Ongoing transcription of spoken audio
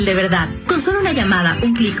De verdad, con solo una llamada,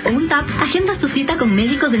 un clic o un tap, agenda su cita con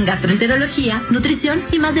médicos en gastroenterología, nutrición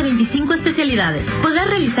y más de 25 especialidades. Podrás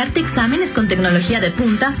realizarte exámenes con tecnología de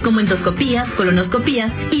punta, como endoscopías,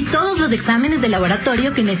 colonoscopías y todos los exámenes de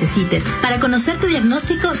laboratorio que necesites para conocer tu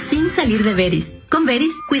diagnóstico sin salir de Veris. Con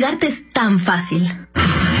Veris, cuidarte es tan fácil.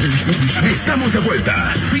 Estamos de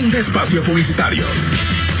vuelta. Fin de espacio publicitario.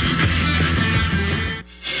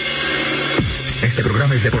 Este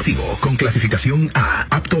programa es deportivo, con clasificación A,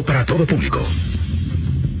 apto para todo público.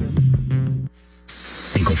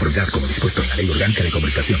 En conformidad con lo dispuesto en la Ley Orgánica de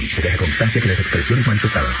Comunicación, se deja constancia que las expresiones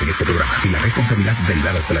manifestadas en este programa y la responsabilidad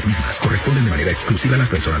derivadas de las mismas corresponden de manera exclusiva a las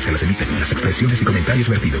personas que las emiten. Las expresiones y comentarios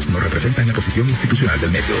vertidos no representan la posición institucional del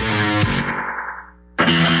medio.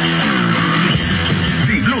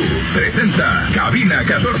 Diblu presenta Cabina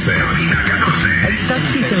 14. Cabina 14. Hay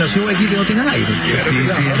taxis en la ciudad aquí que no tienen aire.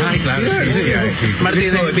 Claro, sí.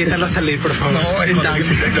 Martín, invítalo a salir, por favor. No, en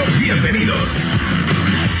taxi. Bienvenidos.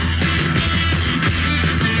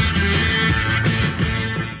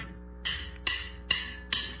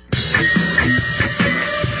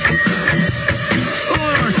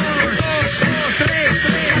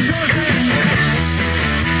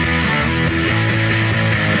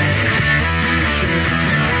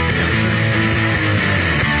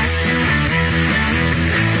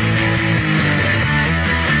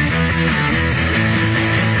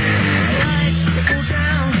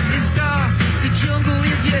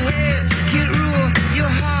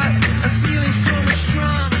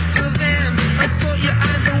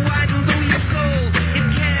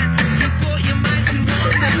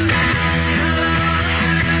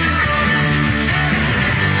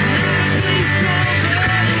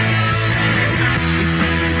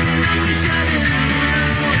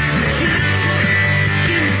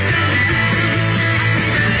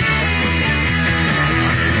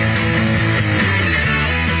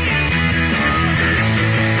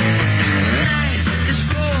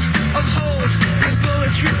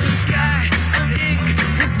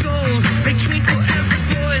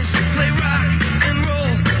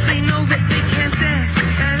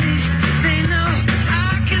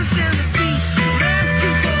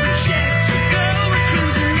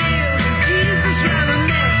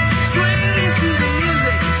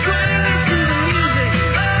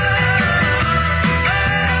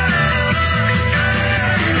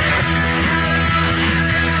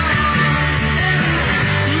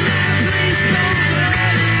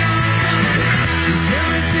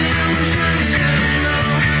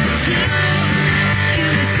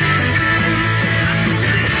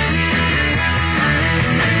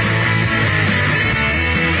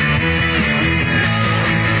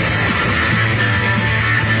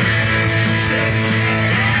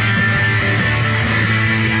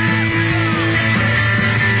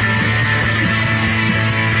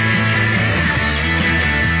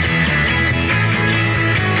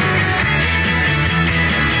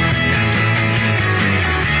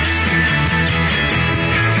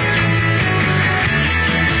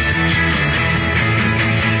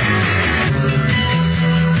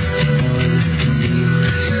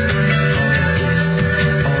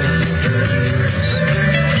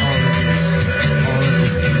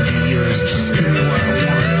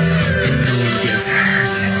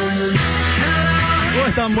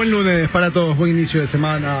 Buen lunes para todos, buen inicio de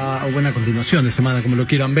semana o buena continuación de semana, como lo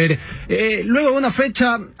quieran ver. Luego de una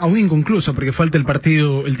fecha aún inconclusa, porque falta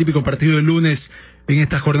el típico partido del lunes en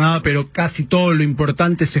esta jornada, pero casi todo lo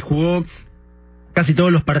importante se jugó, casi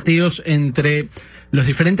todos los partidos entre los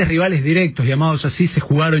diferentes rivales directos, llamados así, se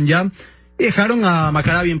jugaron ya y dejaron a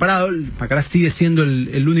Macará bien parado. Macará sigue siendo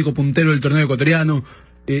el único puntero del torneo ecuatoriano,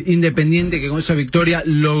 Independiente, que con esa victoria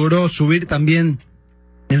logró subir también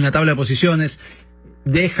en la tabla de posiciones.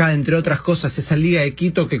 Deja, entre otras cosas, esa Liga de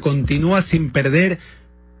Quito que continúa sin perder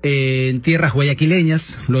en tierras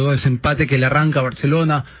guayaquileñas, luego de ese empate que le arranca a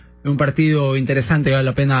Barcelona, un partido interesante, vale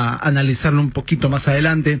la pena analizarlo un poquito más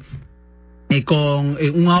adelante, con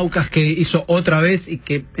un Aucas que hizo otra vez y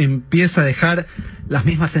que empieza a dejar las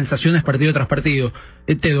mismas sensaciones partido tras partido.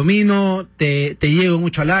 Te domino, te llego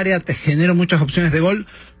mucho al área, te genero muchas opciones de gol,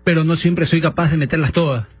 pero no siempre soy capaz de meterlas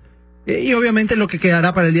todas. Y obviamente lo que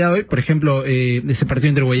quedará para el día de hoy, por ejemplo, ese partido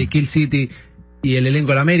entre Guayaquil City y el elenco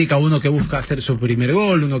del América, uno que busca hacer su primer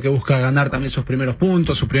gol, uno que busca ganar también sus primeros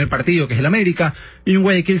puntos, su primer partido, que es el América, y un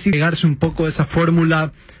Guayaquil City pegarse un poco de esa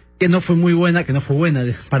fórmula que no fue muy buena, que no fue buena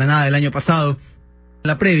para nada el año pasado,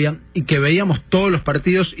 la previa, y que veíamos todos los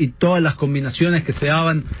partidos y todas las combinaciones que se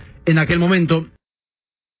daban en aquel momento.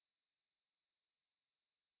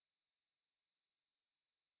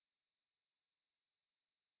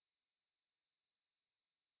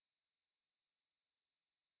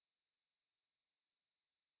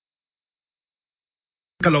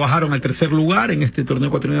 lo bajaron al tercer lugar en este torneo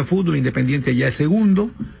ecuatoriano de fútbol, Independiente ya es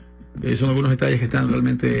segundo. Son algunos detalles que están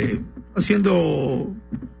realmente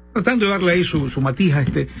tratando de darle ahí su matiz a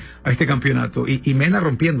este campeonato. Y Mena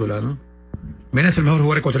rompiéndola, ¿no? Mena es el mejor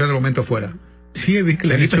jugador ecuatoriano del momento afuera. Sí, vi que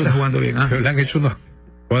le han hecho, está jugando bien. Le han hecho unos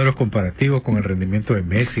cuadros comparativos con el rendimiento de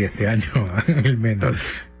Messi este año en el Mena.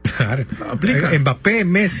 Claro. Aplica. Mbappé,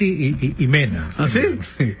 Messi y Mena. ¿Ah, sí?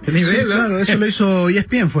 Sí, claro, eso lo hizo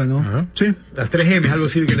ESPN, fue, ¿no? Ajá. Sí. Las 3 M, algo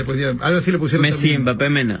así que le pusieron. Algo así le pusieron. Messi, también. Mbappé,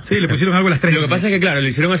 Mena. Sí, le pusieron algo a las 3 Lo que pasa es que, claro, lo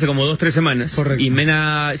hicieron hace como 2-3 semanas. Correcto. Y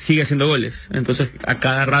Mena sigue haciendo goles. Entonces, a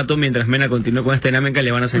cada rato, mientras Mena continúe con esta dinámica,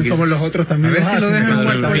 le van a seguir. Como los otros también. A ver si lo dejan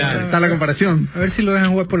jugar por claro. Está la comparación. A ver si lo dejan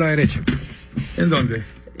jugar por la derecha. ¿En dónde?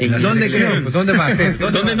 ¿Dónde creo? ¿Dónde va a ser?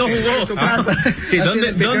 ¿Dónde no jugó? Sí,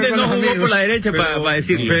 ¿dónde no jugó por la derecha para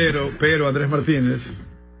decirlo? Pero, Andrés Martínez,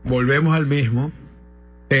 volvemos al mismo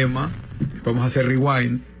tema. Vamos a hacer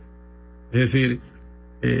rewind. Es decir,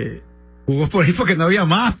 jugó por ahí porque no había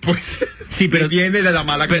más, pues. Sí, pero viene de la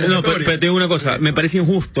mala pero te digo una cosa, me parece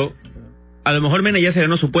injusto. A lo mejor Mena ya se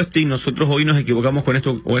ganó su puesto y nosotros hoy nos equivocamos con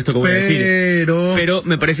esto que voy a decir. Pero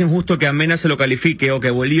me parece injusto que a Mena se lo califique o que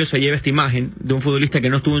Bolillo se lleve esta imagen de un futbolista que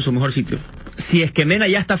no estuvo en su mejor sitio. Si es que Mena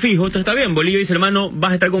ya está fijo, entonces está bien. Bolillo dice, hermano,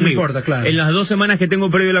 vas a estar conmigo. No importa, claro. En las 2 semanas que tengo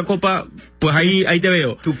previo a la Copa, pues ahí te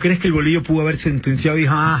veo. ¿Tú crees que el Bolillo pudo haber sentenciado y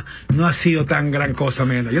dijo, no ha sido tan gran cosa,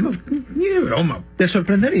 Mena? Yo no, ni de broma. ¿Te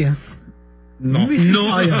sorprendería? No,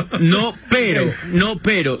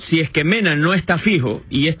 pero si es que Mena no está fijo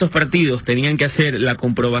y estos partidos tenían que hacer la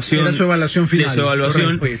comprobación de su evaluación final, de su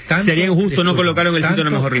evaluación, sería injusto no colocarlo en el sitio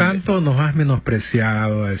de mejor rinde. Tanto nos has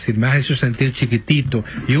menospreciado, es decir, me has hecho sentir chiquitito,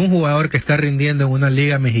 y un jugador que está rindiendo en una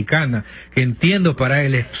liga mexicana, que entiendo para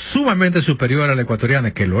él es sumamente superior a la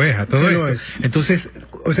ecuatoriana, que lo es, a todo eso. Entonces,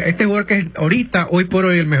 o sea, este jugador que es ahorita, hoy por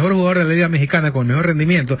hoy, el mejor jugador de la liga mexicana con el mejor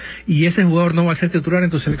rendimiento, y ese jugador no va a ser titular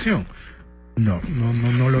en tu selección. No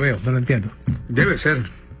lo veo, no lo entiendo. Debe ser,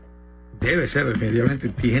 definitivamente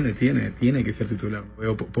tiene que ser titular. No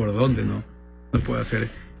veo por dónde no puede ser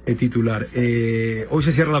titular. Hoy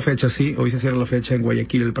se cierra la fecha, sí, hoy se cierra la fecha en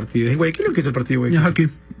Guayaquil el partido. ¿Es en Guayaquil o qué es el partido de Guayaquil?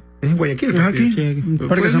 Es en Guayaquil el partido. Es aquí.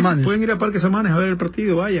 Parque Samanes. Pueden ir a Parque Samanes a ver el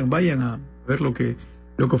partido, vayan a ver lo que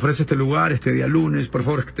ofrece este lugar, este día lunes. Por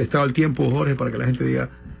favor, estado el tiempo, Jorge, para que la gente diga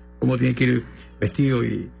cómo tiene que ir vestido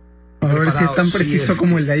y a ver si es tan preciso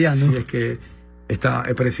como el de allá, ¿no? Si es que está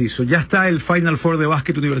preciso. Ya está el Final Four de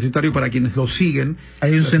básquet universitario para quienes lo siguen.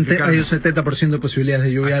 Hay un 70% de posibilidades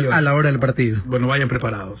de lluvia a la hora del partido. Bueno, vayan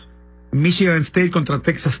preparados. Michigan State contra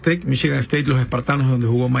Texas Tech. Michigan State, los espartanos, donde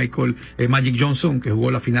jugó Magic Johnson, que jugó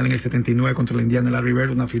la final en el 79 contra la Indiana Larry Bird,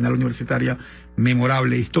 una final universitaria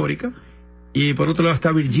memorable e histórica. Y por otro lado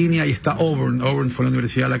está Virginia y está Auburn. Auburn fue la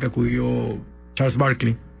universidad a la que acudió Charles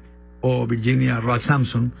Barkley, o Virginia Ralph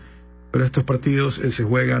Sampson. Pero estos partidos se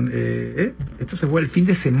juegan, esto se juega el fin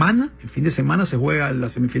de semana se juega la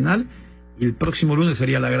semifinal, y el próximo lunes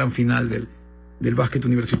sería la gran final del básquet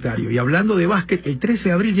universitario. Y hablando de básquet, el 13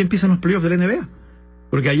 de abril ya empiezan los playoffs de la NBA,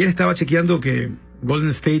 porque ayer estaba chequeando que Golden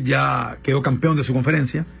State ya quedó campeón de su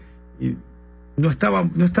conferencia, y no estaba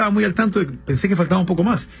muy al tanto, pensé que faltaba un poco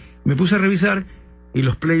más. Me puse a revisar, y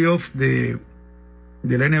los playoffs de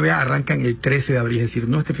la NBA arrancan el 13 de abril, es decir,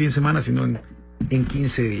 no este fin de semana, sino en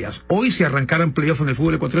 15 días. Hoy, si arrancaran playoffs en el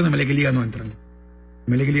fútbol ecuatoriano, Melec y Liga no entran.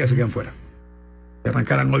 Melec y Liga se quedan fuera. Si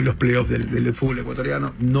arrancaran hoy los playoffs del fútbol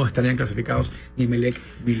ecuatoriano, no estarían clasificados ni Melec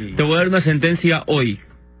ni Liga. Te voy a dar una sentencia hoy,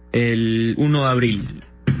 el 1 de abril,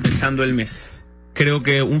 empezando el mes. Creo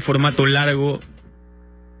que un formato largo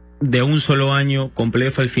de un solo año, con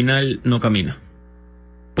playoff al final, no camina.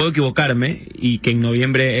 Puedo equivocarme y que en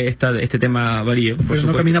noviembre este tema varíe. Pero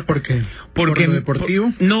no camina, ¿por qué? ¿Por lo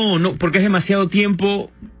deportivo? No, porque es demasiado tiempo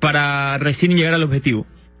para recién llegar al objetivo.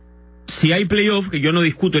 Si hay playoff, que yo no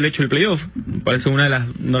discuto el hecho del playoff, me parece una de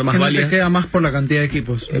las normas válidas. Te queda más por la cantidad de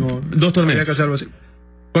equipos. 2 torneos. Que algo así.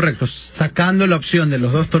 Correcto, sacando la opción de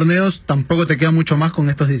los 2 torneos, tampoco te queda mucho más con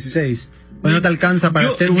estos 16. O no te alcanza para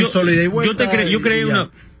hacer un solo ida y vuelta. Yo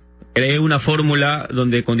creé una fórmula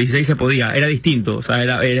donde con 16 se podía, era distinto, o sea,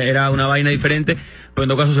 era una vaina diferente, pero en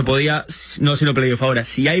todo caso se podía no haciendo playoff. Ahora,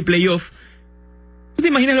 si hay playoff, ¿tú te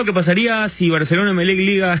imaginas lo que pasaría si Barcelona y Melec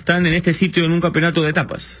Liga están en este sitio en un campeonato de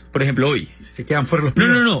etapas? Por ejemplo, hoy. Se quedan fuera los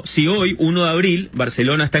playoffs. No. Si hoy, 1 de abril,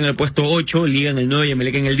 Barcelona está en el puesto 8, Liga en el 9 y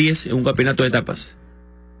Melec en el 10, en un campeonato de etapas.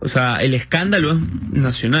 O sea, el escándalo es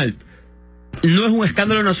nacional. No es un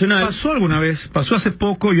escándalo nacional. Pasó alguna vez, pasó hace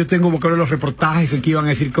poco. Yo tengo vocabulario los reportajes en que iban a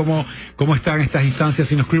decir cómo están estas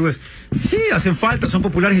instancias y los clubes. Sí, hacen falta, son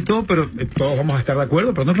populares y todo, pero todos vamos a estar de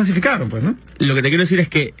acuerdo, pero no clasificaron, pues, ¿no? Lo que te quiero decir es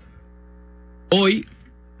que hoy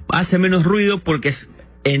hace menos ruido porque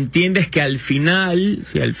entiendes que al final,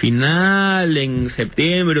 en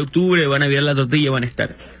septiembre, octubre, van a virar la tortilla y van a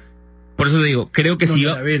estar. Por eso te digo, creo que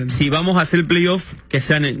si vamos a hacer el playoff, que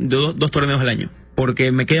sean de dos torneos al año.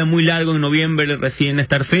 Porque me queda muy largo en noviembre recién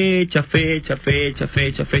estar fecha,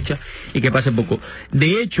 y que pase poco.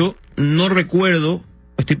 De hecho, no recuerdo,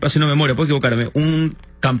 estoy haciendo memoria, puedo equivocarme, un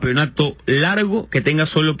campeonato largo que tenga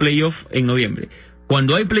solo playoff en noviembre.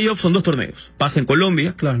 Cuando hay playoff son 2 torneos. Pasa en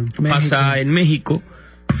Colombia, pasa en México,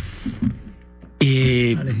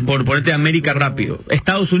 y por ponerte América rápido.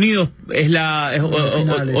 Estados Unidos es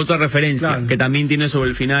otra referencia, que también tiene sobre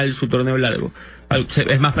el final su torneo largo.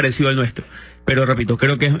 Es más parecido al nuestro. Pero repito,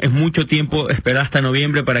 creo que es mucho tiempo esperar hasta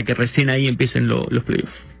noviembre para que recién ahí empiecen los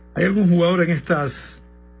playoffs. ¿Hay algún jugador en estas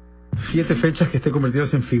 7 fechas que esté convertido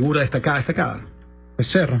en figura destacada?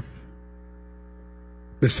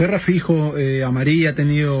 Becerra fijo, Amarilla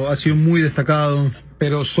ha sido muy destacado.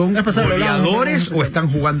 Pero ¿son goleadores o están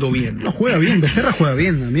jugando bien? No, juega bien, Becerra juega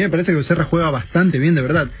bien. A mí me parece que Becerra juega bastante bien, de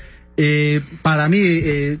verdad. Para mí,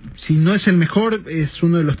 si no es el mejor, es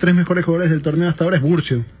uno de los 3 mejores jugadores del torneo hasta ahora, es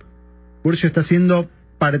Burcio. Burcio está haciendo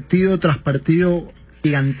partido tras partido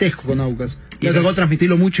gigantesco con Aucas. Le tocó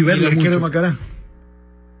transmitirlo mucho y verlo mucho. ¿El arquero de Macará?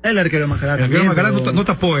 El arquero de Macará. El arquero de Macará no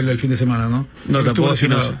tapó el fin de semana, ¿no? No tapó, sí,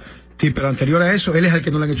 pero anterior a eso, él es el que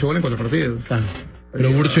no le han hecho gol en 4 partidos. Claro.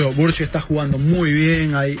 Pero Burcio está jugando muy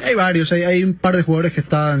bien. Hay varios, hay un par de jugadores que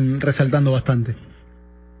están resaltando bastante.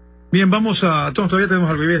 Bien, vamos a... Todavía tenemos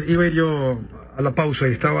algo. Iba a ir yo a la pausa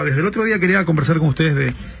y estaba... Desde el otro día quería conversar con ustedes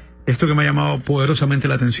de esto que me ha llamado poderosamente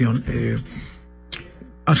la atención.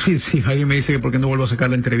 Sí, alguien me dice que por qué no vuelvo a sacar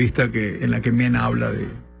la entrevista en la que Mena habla de...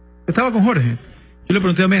 Estaba con Jorge. Yo le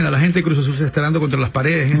pregunté a Mena, la gente de Cruz Azul se está dando contra las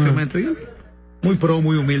paredes en este momento. Y muy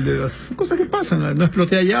muy humilde. Son cosas que pasan. No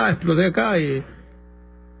exploté allá, exploté acá y...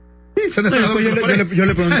 Sí, yo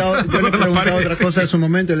le preguntaba otra cosa en su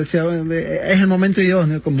momento. Le decía, es el momento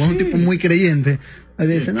idóneo, como un tipo muy creyente. Le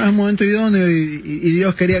dice, no, es el momento idóneo y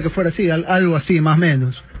Dios quería que fuera así, algo así, más o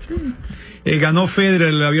menos. Ganó Federer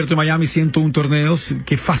el Abierto de Miami, 101 torneos.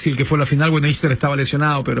 Qué fácil que fue la final. Bueno, Isner estaba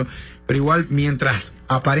lesionado, pero igual, mientras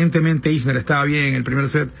aparentemente Isner estaba bien en el primer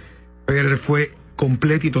set, Federer fue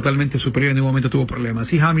completo y totalmente superior. En ningún momento tuvo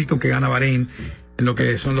problemas. Y Hamilton, que gana Bahrein en lo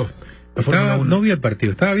que son los... No vi el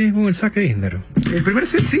partido, estaba bien con el saque de Isner. El primer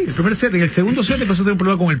set, sí, en el segundo set empezó a tener un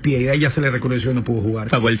problema con el pie y ahí ya se le reconoció y no pudo jugar.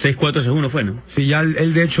 Pues el 6-4-1 fue, ¿no? Sí, ya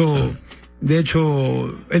él de hecho,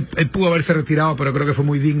 él pudo haberse retirado, pero creo que fue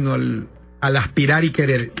muy digno al aspirar y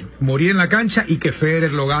querer morir en la cancha y que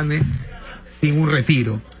Federer lo gane sin un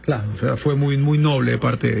retiro. Claro. O sea, fue muy noble de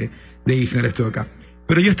parte de Isner esto de acá.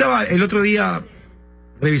 Pero yo estaba el otro día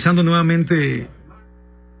revisando nuevamente...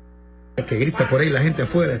 que grita por ahí la gente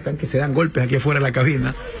afuera, están que se dan golpes aquí afuera de la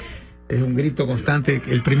cabina, es un grito constante.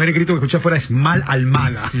 El primer grito que escuché afuera es mal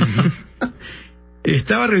Almada.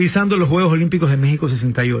 Estaba revisando los Juegos Olímpicos de México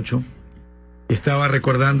 68, estaba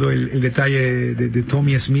recordando el detalle de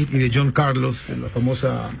Tommy Smith y de John Carlos, la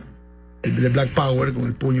famosa de Black Power, con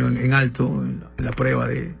el puño en alto en la prueba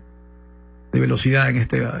de velocidad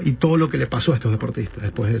y todo lo que le pasó a estos deportistas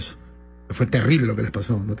después de eso. Fue terrible lo que les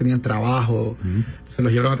pasó, no tenían trabajo, se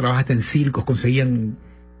los llevaron a trabajar hasta en circos, conseguían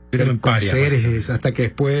seres, hasta que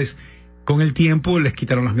después, con el tiempo, les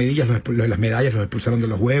quitaron las medallas, los expulsaron de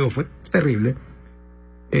los juegos, fue terrible.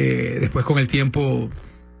 Después, con el tiempo,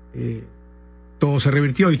 todo se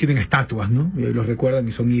revirtió y tienen estatuas, ¿no? Y los recuerdan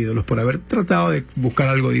y son ídolos por haber tratado de buscar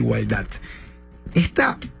algo de igualdad.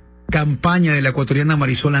 Esta campaña de la ecuatoriana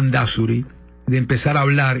Marisol Andazuri, de empezar a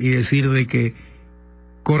hablar y decir de que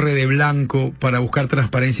corre de blanco para buscar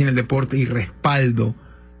transparencia en el deporte y respaldo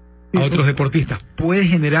a otros deportistas, ¿puede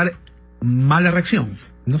generar mala reacción?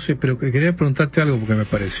 No sé, pero quería preguntarte algo porque me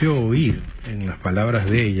pareció oír en las palabras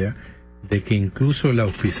de ella de que incluso la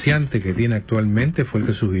auspiciante que tiene actualmente fue el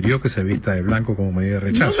que sugirió que se vista de blanco como medida de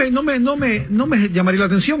rechazo. No me llamaría la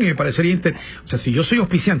atención y me parecería o sea, si yo soy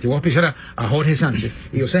auspiciante y voy a auspiciar a Jorge Sánchez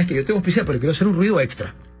y digo, sabes que yo te voy a auspiciar pero quiero hacer un ruido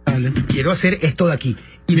extra, quiero hacer esto de aquí.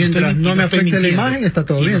 Y mientras no me afecte la imagen, está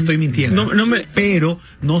todo bien. No estoy mintiendo. Pero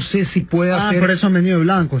no sé si puede hacer... por eso han venido de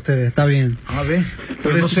blanco ustedes, está bien. A ver,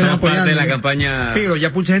 pero no sé, parte de la campaña... Pero ya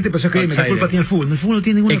mucha gente empezó a escribirme, ¿qué culpa tiene el fútbol? El fútbol no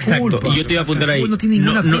tiene ninguna culpa. Exacto, y yo te iba a apuntar ahí.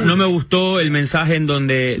 No me gustó el mensaje en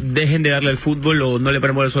donde dejen de darle al fútbol o no le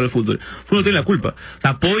paren bola solo al fútbol. El fútbol no tiene la culpa. O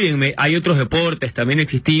sea, apóyenme, hay otros deportes, también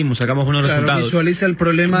existimos, sacamos buenos resultados. Visualiza el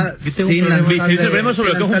problema sin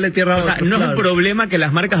sobre lo que o sea, no es un problema que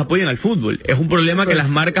las marcas apoyen al fútbol, es un problema que las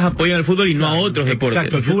marcas apoyen al fútbol y no a otros deportes.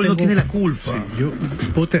 Exacto, el fútbol no tiene la culpa. Sí,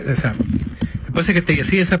 que pasa es que te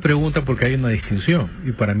hacía esa pregunta porque hay una distinción,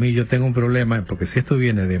 y para mí yo tengo un problema, porque si esto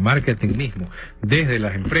viene de marketing mismo, desde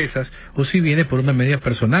las empresas, o si viene por una medida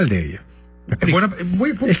personal de ellas. Bueno,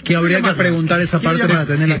 es que habría que preguntar esa parte para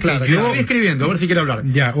tenerla clara. Yo estoy escribiendo, a ver si quiere hablar.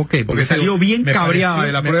 Ya, ok. Porque salió bien cabreada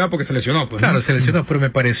de la prueba porque se lesionó. Pues, claro, se lesionó, pero me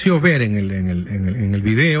pareció ver en el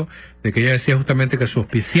video de que ella decía justamente que su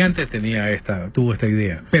auspiciante tuvo esta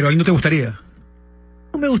idea. Pero ahí no te gustaría.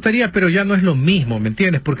 No me gustaría, pero ya no es lo mismo, ¿me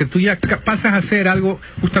entiendes? Porque tú ya pasas a hacer algo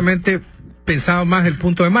justamente pensado más del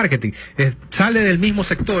punto de marketing. Sale del mismo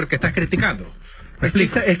sector que estás criticando. Es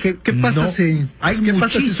que, ¿qué pasa si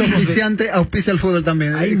su auspiciante auspicia el fútbol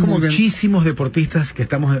también? Hay muchísimos deportistas que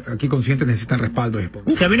estamos aquí conscientes necesitan respaldo.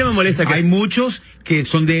 Si a mí no me molesta que hay muchos que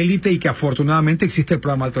son de élite y que afortunadamente existe el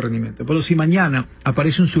programa de alto rendimiento. Pero si mañana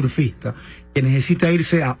aparece un surfista que necesita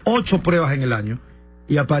irse a 8 pruebas en el año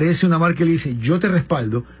y aparece una marca y le dice, yo te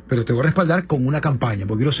respaldo, pero te voy a respaldar con una campaña,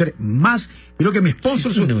 porque quiero ser más, quiero que mi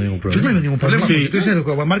sponsor... Yo no tengo ningún problema. Yo no tengo ningún problema. Sí. Tú dices,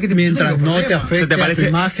 marketing, mientras no te afecte a tu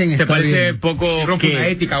imagen, ¿te parece poco una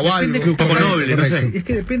ética o algo? Poco noble, no sé. Es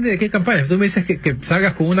que depende de qué campaña. Tú me dices que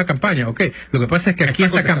salgas con una campaña, ok. Lo que pasa es que aquí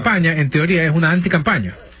esta campaña, en teoría, es una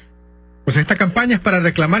anticampaña. O sea, esta campaña es para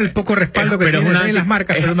reclamar el poco respaldo que tienen las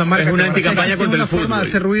marcas, pero una marca es una anticampaña contra el fútbol. Es una forma de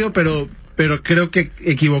hacer ruido, pero creo que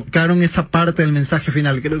equivocaron esa parte del mensaje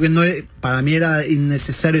final. Creo que para mí era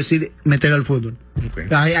innecesario decir meter al fútbol. Okay.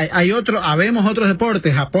 Habemos otros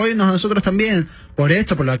deportes, apóyennos a nosotros también, por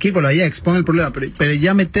esto, por lo aquí, por lo allá, expone el problema, pero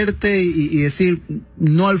ya meterte y decir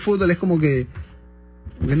no al fútbol es como que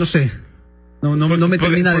no sé. No me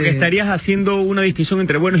termina porque estarías haciendo una distinción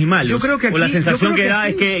entre buenos y malos. Yo creo que aquí, o la sensación que da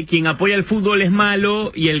es que quien apoya el fútbol es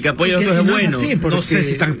malo y el que apoya a los otros es bueno. Sí, no sé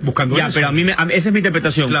si están buscando eso. Pero esa es mi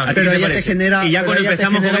interpretación. Claro, pero ella te genera. Y ya cuando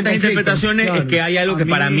empezamos con estas interpretaciones, claro, es que hay algo que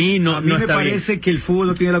para mí no está bien. A mí me parece que el fútbol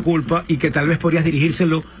no tiene la culpa y que tal vez podrías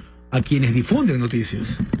dirigírselo a quienes difunden noticias.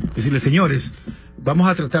 Decirle, señores, vamos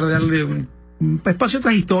a tratar de darle un espacio a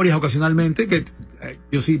otras historias ocasionalmente, que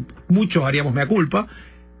yo sí, muchos haríamos mea culpa.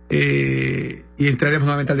 Y entraremos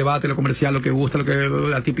nuevamente al debate, lo comercial, lo que gusta,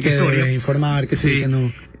 la típica historia. Informar, que sí, que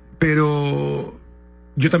no. Pero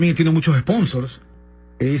yo también entiendo muchos sponsors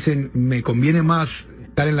que dicen, me conviene más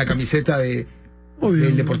estar en la camiseta del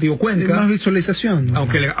Deportivo Cuenca. Más visualización.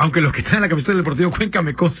 Aunque los que están en la camiseta del Deportivo Cuenca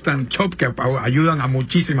me constan que ayudan a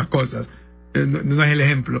muchísimas cosas. No es el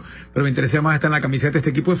ejemplo. Pero me interesa más estar en la camiseta de este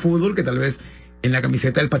equipo de fútbol que tal vez en la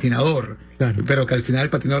camiseta del patinador. Claro. Pero que al final el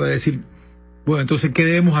patinador debe decir, bueno, entonces, ¿qué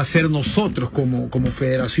debemos hacer nosotros como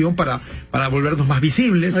federación para volvernos más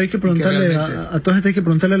visibles? Hay que preguntarle a todos estos, hay que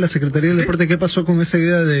preguntarle a la Secretaría del Deporte qué pasó con esa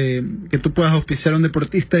idea de que tú puedas auspiciar a un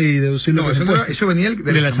deportista y deducirlo. No, eso venía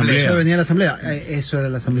de la Asamblea. Eso venía de la Asamblea. Eso era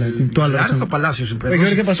la Asamblea. Larzo Palacio. Hay que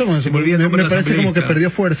ver qué pasó con eso. Me parece como que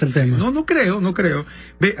perdió fuerza el tema. No creo.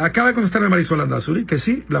 Ve, acaba de contestarme Marisol Andazuri, que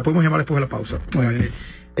sí, la podemos llamar después de la pausa. Para que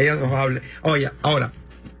ella nos hable. Oye, ahora,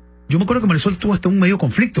 yo me acuerdo que Marisol tuvo hasta un medio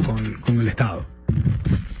conflicto con el Estado.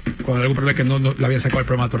 Con algún problema que no le habían sacado el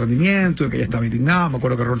programa de alto rendimiento, que ella estaba indignada. Me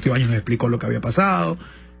acuerdo que Roberto Ibáñez nos explicó lo que había pasado.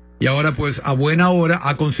 Y ahora, pues, a buena hora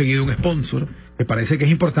ha conseguido un sponsor, que parece que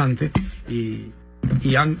es importante. Y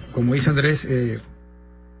han, como dice Andrés,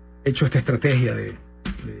 hecho esta estrategia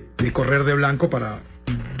de correr de blanco para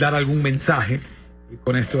dar algún mensaje. Y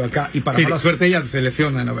con esto de acá, y para mala suerte ella se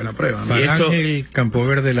lesiona en la prueba, ¿no? Para Ángel Campo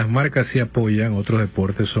Verde, las marcas sí apoyan otros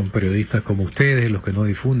deportes, son periodistas como ustedes los que no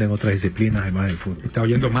difunden otras disciplinas además del fútbol. Está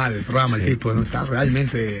oyendo mal el programa, el tipo, no está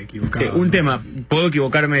realmente equivocado. Un tema, puedo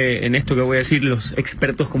equivocarme en esto que voy a decir, los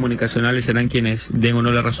expertos comunicacionales serán quienes den o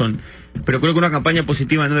no la razón, pero creo que una campaña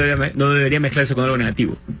positiva no debería mezclarse con algo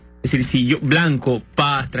negativo. Es decir, si yo, blanco,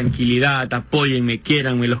 paz, tranquilidad, apóyenme,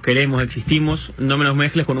 quiéranme, los queremos, existimos, no me los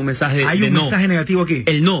mezcles con un mensaje de no. ¿Hay un mensaje negativo aquí?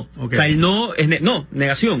 El no. Okay. O sea, el no es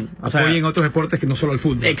negación. Apoyen otros deportes que no solo el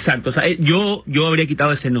fútbol. Exacto. O sea, yo habría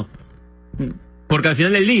quitado ese no. Porque al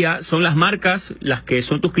final del día son las marcas las que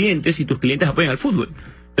son tus clientes y tus clientes apoyan al fútbol.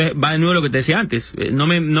 Entonces va de nuevo lo que te decía antes. No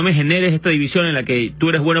me generes esta división en la que tú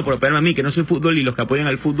eres bueno por apoyarme a mí, que no soy fútbol, y los que apoyan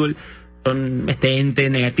al fútbol son este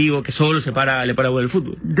ente negativo que solo le para el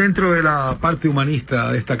fútbol. Dentro de la parte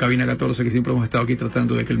humanista de esta cabina 14, que siempre hemos estado aquí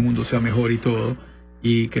tratando de que el mundo sea mejor y todo,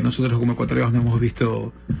 y que nosotros como ecuatorianos nos hemos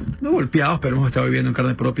visto, no golpeados, pero hemos estado viviendo en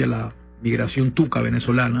carne propia la migración tuca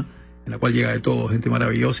venezolana, en la cual llega de todo, gente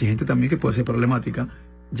maravillosa y gente también que puede ser problemática.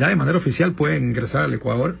 Ya de manera oficial pueden ingresar al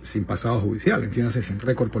Ecuador sin pasado judicial, entiéndase, sin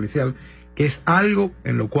récord policial, que es algo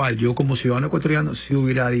en lo cual yo como ciudadano ecuatoriano sí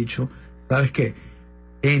hubiera dicho, ¿sabes qué?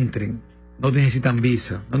 Entren. No necesitan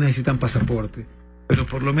visa, no necesitan pasaporte, pero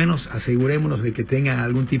por lo menos asegurémonos de que tengan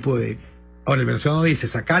algún tipo de Ahora el venezolano dice,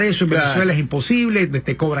 sacar eso en Venezuela es imposible,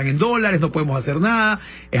 te cobran en dólares, no podemos hacer nada,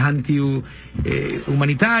 es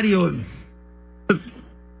anti-humanitario.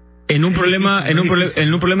 En un problema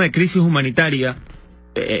de crisis humanitaria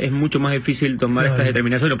es mucho más difícil tomar estas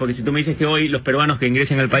determinaciones, porque si tú me dices que hoy los peruanos que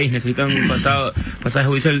ingresen al país necesitan un pasado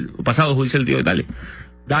judicial, tío, dale.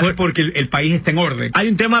 Porque el país está en orden. Hay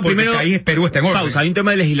un tema primero. El país, Perú, está en orden. Pausa, hay un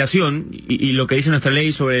tema de legislación y lo que dice nuestra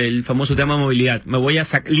ley sobre el famoso tema de movilidad. Me voy a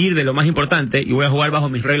salir de lo más importante y voy a jugar bajo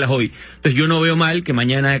mis reglas hoy. Entonces yo no veo mal que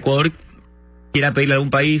mañana Ecuador quiera pedirle a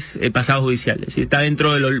algún país pasado judicial. Es decir, está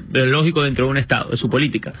dentro de lo lógico dentro de un Estado, de su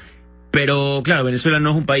política. Pero claro, Venezuela no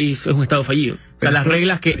es un país, es un Estado fallido. O sea, las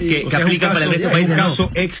reglas que aplican para el resto de países es un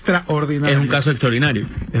caso extraordinario. Es un caso extraordinario.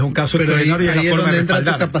 Es un caso extraordinario y ahí es la es forma donde de entra tu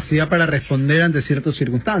respaldar. capacidad para responder ante ciertas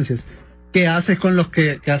circunstancias. ¿Qué haces con los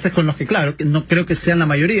que claro, que no creo que sean la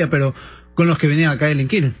mayoría, pero con los que venían acá a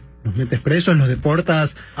delinquir? Los metes presos, los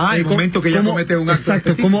deportas. El momento que ya cometen un acto.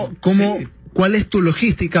 Exacto, ¿cuál es tu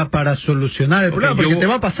logística para solucionar el problema? Porque te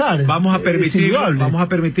va a pasar. Vamos a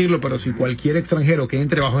permitirlo, pero si cualquier extranjero que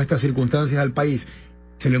entre bajo estas circunstancias al país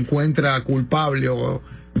se lo encuentra culpable o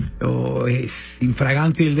es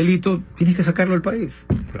infragante del delito, tienes que sacarlo del país.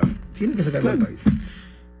 Tienes que sacarlo del país.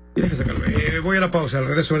 Voy a la pausa, al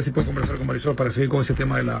regreso a ver si puedo conversar con Marisol para seguir con ese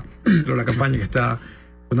tema de la campaña que está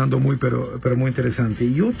sonando pero muy interesante.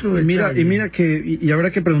 Y otro mira que y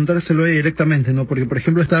habrá que preguntárselo directamente, ¿no? Porque por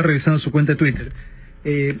ejemplo estaba revisando su cuenta de Twitter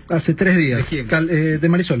hace 3 días. ¿De quién? De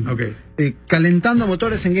Marisol. Calentando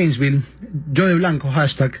motores en Gainesville, yo de blanco,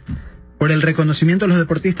 hashtag, por el reconocimiento de los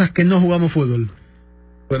deportistas que no jugamos fútbol.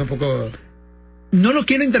 Bueno, un poco. No lo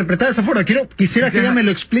quiero interpretar de esa forma. Quisiera que ella me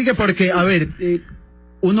lo explique porque, a ver,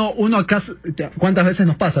 uno acá, ¿cuántas veces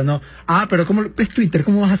nos pasa, no? Pero ¿cómo es Twitter?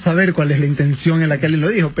 ¿Cómo vas a saber cuál es la intención en la que alguien lo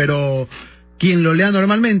dijo? Pero quien lo lea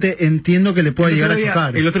normalmente, entiendo que le pueda llegar a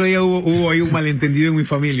chocar. El otro día hubo ahí un malentendido en mi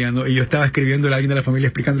familia, ¿no? Y yo estaba escribiendo a alguien de la familia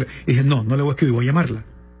explicándole. Y dije, no le voy a escribir, voy a llamarla.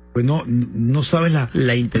 Pues no sabes la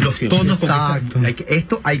intención. Los tonos. Exacto.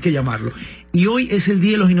 Esto hay que llamarlo. Y hoy es el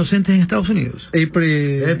Día de los Inocentes en Estados Unidos.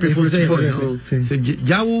 April Fool's Day, ¿no? Sí.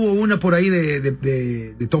 Ya hubo una por ahí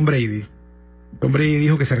de Tom Brady. Tom Brady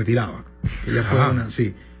dijo que se retiraba. Que ya fue una,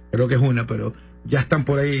 sí. Creo que es una, pero ya están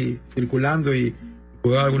por ahí circulando y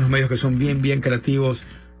cuidado, algunos medios que son bien creativos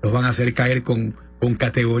los van a hacer caer con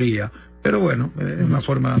categoría. Pero bueno, es una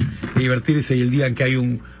forma de divertirse y el día en que hay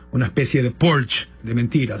una especie de Porsche de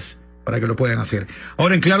mentiras para que lo puedan hacer.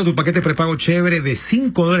 Ahora en Claro, tu paquete prepago chévere de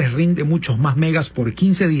 $5 rinde muchos más megas por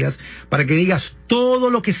 15 días para que digas todo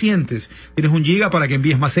lo que sientes. Tienes 1 giga para que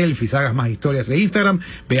envíes más selfies, hagas más historias de Instagram,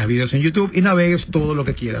 veas videos en YouTube y navegues todo lo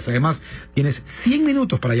que quieras. Además, tienes 100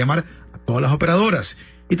 minutos para llamar a todas las operadoras.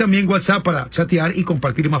 Y también WhatsApp para chatear y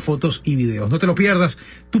compartir más fotos y videos. No te lo pierdas,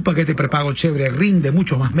 tu paquete prepago chévere rinde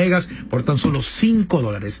muchos más megas por tan solo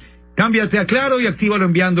 $5. Cámbiate a Claro y actívalo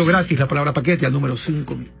enviando gratis la palabra paquete al número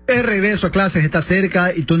 5000. El regreso a clases está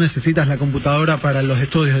cerca y tú necesitas la computadora para los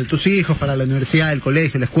estudios de tus hijos, para la universidad, el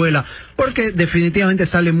colegio, la escuela, porque definitivamente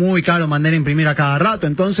sale muy caro mandar a imprimir a cada rato.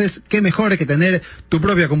 Entonces, qué mejor que tener tu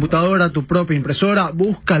propia computadora, tu propia impresora.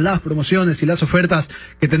 Busca las promociones y las ofertas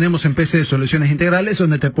que tenemos en PC Soluciones Integrales,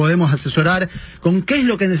 donde te podemos asesorar con qué es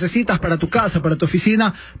lo que necesitas para tu casa, para tu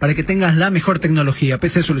oficina, para que tengas la mejor tecnología.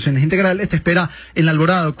 PC Soluciones Integrales te espera en la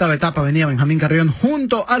Alborada, octava etapa, avenida Benjamín Carrión,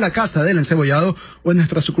 junto a la Casa del Encebollado, o en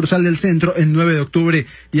nuestra sucursal del centro en 9 de octubre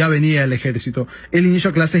y Avenida del Ejército. El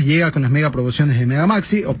inicio a clases llega con las mega promociones de Mega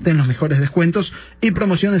Maxi. Obtén los mejores descuentos y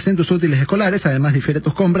promociones en tus útiles escolares. Además, difiere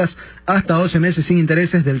tus compras hasta 12 meses sin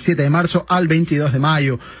intereses del 7 de marzo al 22 de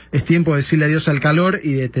mayo. Es tiempo de decirle adiós al calor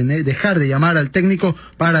y de dejar de llamar al técnico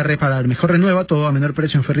para reparar. Mejor renueva, todo a menor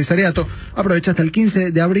precio en Ferrizariato. Aprovecha hasta el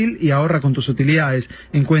 15 de abril y ahorra con tus utilidades.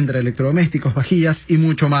 Encuentra electrodomésticos, vajillas y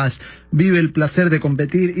mucho más. Vive el placer de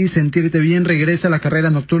competir y sentirte bien. Regresa a la carrera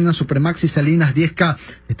nocturna Supermaxi Salinas 10K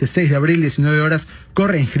este 6 de abril, 19 horas.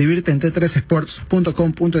 Corre a inscribirte en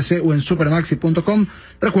t3sports.com.es o en supermaxi.com.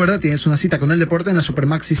 Recuerda, tienes una cita con el deporte en la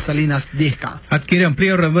Supermaxi Salinas 10K. Adquiere,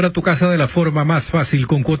 amplía o renueva tu casa de la forma más fácil,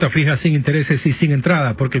 con cuota fija, sin intereses y sin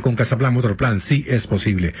entrada, porque con Casaplan Motorplan sí es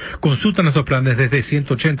posible. Consulta nuestros planes desde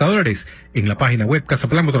 $180 en la página web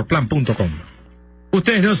casaplanmotorplan.com.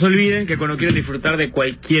 Ustedes no se olviden que cuando quieren disfrutar de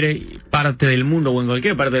cualquier parte del mundo o en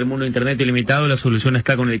cualquier parte del mundo de Internet ilimitado, la solución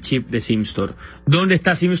está con el chip de SIM-Store. ¿Dónde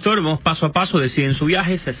está SIM-Store? Vamos paso a paso, deciden su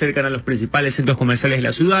viaje, se acercan a los principales centros comerciales de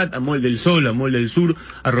la ciudad, a Mall del Sol, a Mall del Sur,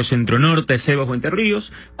 a Rocentro Norte, Cebas o Entre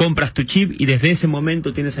Ríos, compras tu chip y desde ese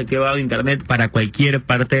momento tienes activado Internet para cualquier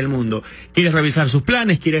parte del mundo. ¿Quieres revisar sus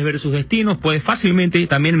planes? ¿Quieres ver sus destinos? Puedes fácilmente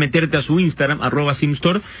también meterte a su Instagram,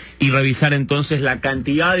 @SIM-Store, y revisar entonces la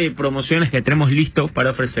cantidad de promociones que tenemos listo listo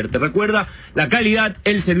para ofrecerte. Recuerda, la calidad,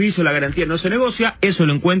 el servicio, la garantía no se negocia, eso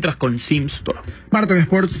lo encuentras con SimStore. Martin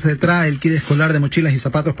Sports se trae el kit escolar de mochilas y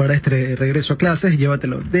zapatos para este regreso a clases.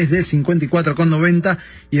 Llévatelo desde 54,90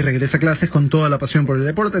 y regresa a clases con toda la pasión por el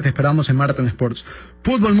deporte. Te esperamos en Martin Sports.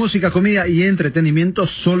 Fútbol, música, comida y entretenimiento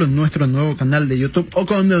solo en nuestro nuevo canal de YouTube o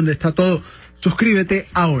con donde está todo. Suscríbete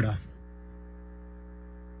ahora.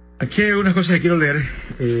 Aquí hay unas cosas que quiero leer.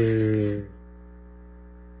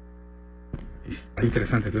 Está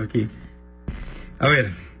interesante esto aquí. A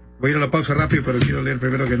ver, voy a ir a la pausa rápido, pero quiero leer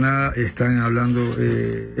primero que nada. Están hablando,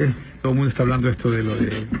 todo el mundo está hablando esto de lo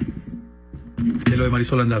de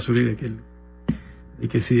Marisol Andazuri, de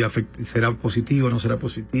que si será positivo o no será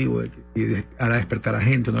positivo, de que si hará despertar a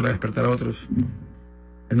gente o no hará despertar a otros.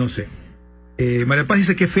 No sé. María Paz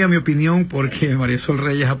dice que fea mi opinión porque Marisol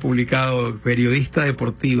Reyes ha publicado: periodista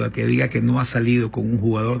deportiva que diga que no ha salido con un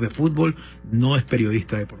jugador de fútbol no es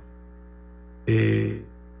periodista deportiva.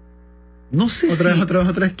 No sé otra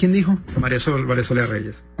vez, ¿quién dijo? Marisol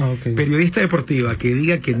Reyes. Okay. Periodista deportiva que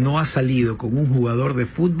diga que no ha salido con un jugador de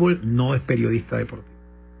fútbol no es periodista deportiva.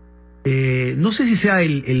 No sé si sea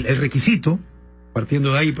el requisito,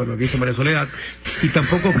 partiendo de ahí por lo que dice María Soledad, y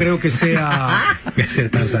tampoco creo que sea que ser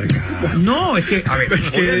tan sarcástico. No, es que, a ver,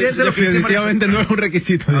 definitivamente no es un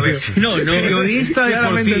requisito. A ver, no, periodista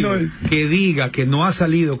deportivo que diga que no ha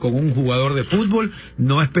salido con un jugador de fútbol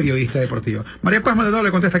no es periodista deportivo. María Paz Maldonado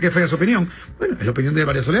le contesta que es fea su opinión. Bueno, es la opinión de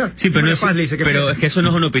María Soledad. Sí, pero, Paz le dice que pero es que eso no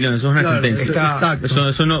es una opinión, eso es una sentencia. Exacto.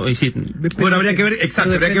 Eso no, sí. Bueno, habría que ver,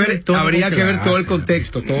 exacto, habría que ver todo el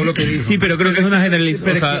contexto, todo lo que dice. Sí, pero creo que es una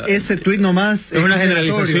generalización. O sea, ese tuit nomás es una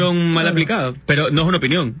generalización mal aplicada, pero no es una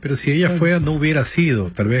opinión. Pero si ella fue, no hubiera sido,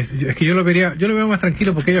 tal vez. Es que yo lo veo más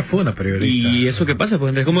tranquilo porque ella fue una periodista. ¿Y eso qué pasa?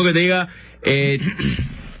 Pues es como que te diga,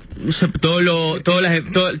 no sé, todos los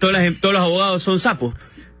abogados son sapos.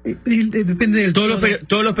 Depende del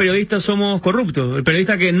todos los periodistas somos corruptos. El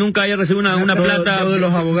periodista que nunca haya recibido una plata. Todos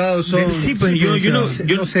los abogados son. Sí, pues yo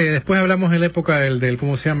no sé. Después hablamos en la época del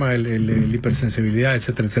 ¿cómo se llama? El hipersensibilidad,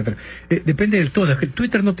 etcétera, etcétera. Depende del tono. Es que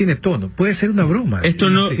Twitter no tiene tono. Puede ser una broma. Esto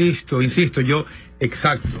no. Insisto,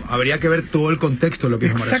 exacto. Habría que ver todo el contexto de lo que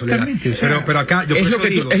es María Soledad. Exactamente. O sea, pero acá yo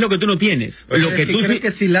es lo que tú no tienes. Lo que tú creo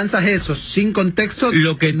que si lanzas eso sin contexto,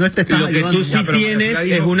 lo que no te lo que tú sí tienes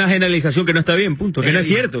es una generalización que no está bien, punto. Que no es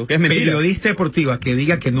cierto, que es mentira. Periodista deportiva que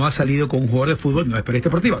diga que no ha salido con un jugador de fútbol no es periodista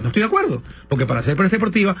deportiva. No estoy de acuerdo, porque para ser periodista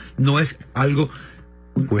deportiva no es algo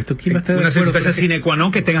una circunstancia sine qua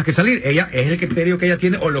non que tengas que salir. Ella es el criterio que ella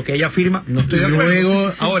tiene o lo que ella afirma. No estoy de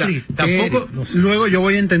acuerdo. Ahora, tampoco. Luego yo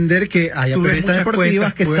voy a entender que haya periodistas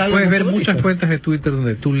deportivas que salgan. Puedes ver muchas cuentas de Twitter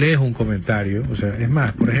donde tú lees un comentario. O sea, es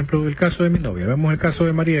más, por ejemplo, el caso de mi novia. Vemos el caso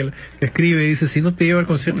de Mariel, que escribe y dice: si no te lleva al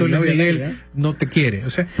concierto de Luis Miguel, no te quiere. O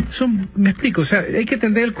sea, me explico. O sea, hay que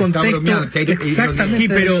entender el contexto. Exactamente. Sí,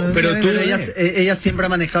 pero tú. Ella siempre ha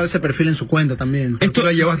manejado ese perfil en su cuenta también. Esto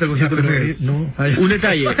lo llevaste al concierto de Luis Miguel. No. Un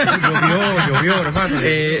detalle. Llovió, hermano.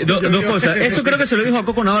 Dos cosas. Esto creo que se lo dijo a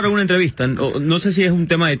Coco Navarro en una entrevista. No sé si es un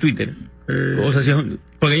tema de Twitter. O sea,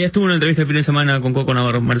 porque ella estuvo en una entrevista el fin de semana con Coco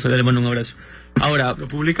Navarro. Marcelo, le mando un abrazo. Ahora, lo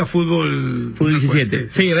publica Fútbol 17.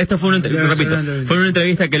 Sí, esto fue una entrevista, fue una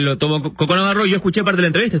entrevista que lo tomó Coco Navarro. Yo escuché parte de la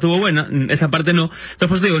entrevista, estuvo buena. Esa parte no. Entonces,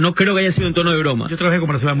 por eso digo, no creo que haya sido un tono de broma. Yo trabajé con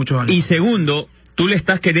Marcelo muchos años. Y segundo, tú le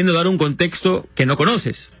estás queriendo dar un contexto que no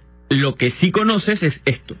conoces. Lo que sí conoces es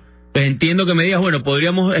esto. Pues entiendo que me digas, bueno,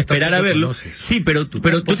 podríamos esperar a verlo. Conoces. Sí, pero tú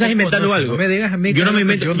estás inventando algo. No me digas a mí yo no me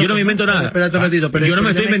invento nada. Espérate un ratito, pero yo no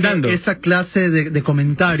me estoy inventando. Esa clase de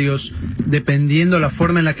comentarios, dependiendo la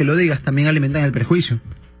forma en la que lo digas, también alimentan el prejuicio.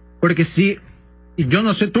 Porque si, y yo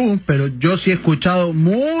no sé tú, pero yo sí he escuchado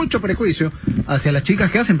mucho prejuicio hacia las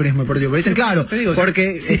chicas que hacen periodismo deportivo. Dicen, claro,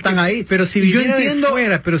 porque están ahí. Pero si yo entiendo,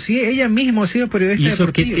 pero si ella misma ha sido periodista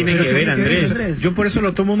deportiva. ¿Y eso qué tiene que ver, Andrés? Yo por eso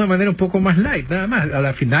lo tomo de una manera un poco más light, nada más. A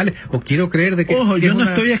la final, o quiero creer de que... Ojo, yo no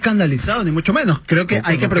estoy escandalizado, ni mucho menos. Creo que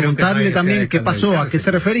hay que preguntarle también qué pasó, a qué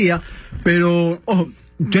se refería. Pero, ojo,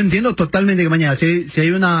 yo entiendo totalmente que mañana, si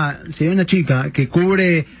hay una chica que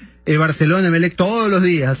cubre Barcelona, Emelec todos los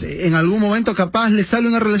días, en algún momento capaz le sale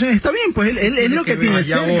una relación, está bien, pues él es lo que tiene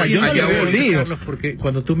cerca, yo no le digo. Carlos, porque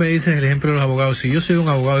cuando tú me dices el ejemplo de los abogados, si yo soy un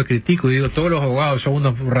abogado y critico y digo todos los abogados son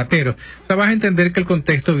unos rateros, o sea, vas a entender que el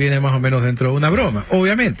contexto viene más o menos dentro de una broma,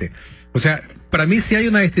 obviamente. O sea, para mí sí hay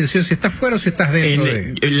una distinción, si estás fuera o si estás dentro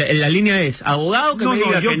la línea es, abogado que me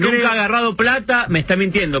diga que nunca ha agarrado plata, me está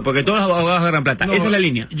mintiendo, porque todos los abogados agarran plata. Esa es la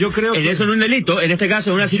línea. Yo creo que eso no es un delito, en este caso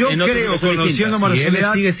es una yo creo, conociendo a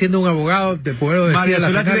Marcelo, sigue siendo un abogado, te puedo decir,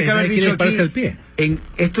 tiene que haber dicho aquí, el pie.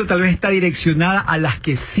 Esto tal vez está direccionada a las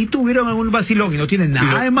que sí tuvieron algún vacilón y no tienen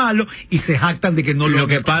nada de malo y se jactan de que no lo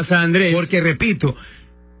que pasa, Andrés, porque repito,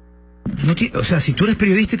 o sea, si tú eres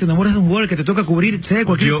periodista y te enamoras de un jugador que te toca cubrir, sea de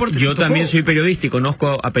cualquier deporte. Yo también soy periodista y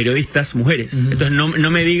conozco a periodistas mujeres. Entonces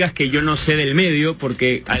no me digas que yo no sé del medio,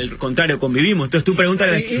 porque al contrario, convivimos. Entonces tú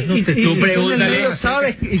pregúntale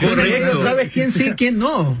sabes quién sí y quién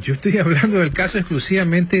no. Yo estoy hablando del caso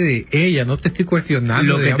exclusivamente de ella, no te estoy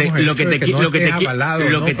cuestionando. Lo que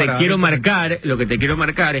te quiero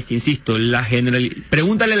marcar es que, insisto,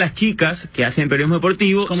 pregúntale a las chicas que hacen periodismo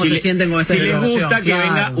deportivo ¿cómo se sienten con esta les gusta que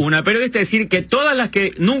venga una periodista a decir que todas las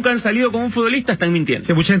que nunca han salido con un futbolista están mintiendo.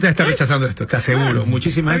 Sí, mucha gente está rechazando esto, te aseguro.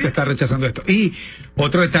 Muchísima gente está rechazando esto. Y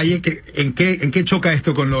otro detalle, ¿en qué choca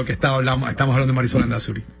esto con lo que estamos hablando de Marisol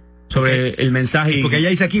Andazuri? Sobre el mensaje. Porque ella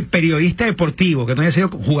dice aquí periodista deportivo, que no haya sido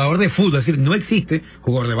jugador de fútbol, es decir, no existe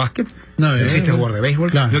jugador de básquet, no existe jugador de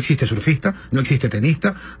béisbol, no existe surfista, no existe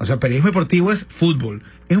tenista, o sea, periodismo deportivo es fútbol.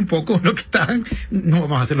 Es un poco lo que están, no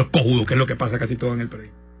vamos a hacer los cojudos, que es lo que pasa casi todo en el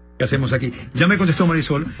periodismo. ¿Qué hacemos aquí? Ya me contestó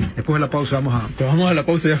Marisol, después de la pausa vamos a la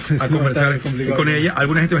pausa ya a conversar con ella.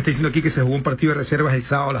 Alguna gente me está diciendo aquí que se jugó un partido de reservas el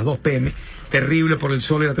sábado a las 2 p.m, terrible por el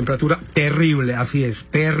sol y la temperatura, terrible, así es,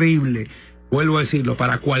 terrible. Vuelvo a decirlo,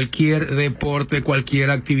 para cualquier deporte,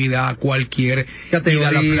 cualquier actividad, cualquier ida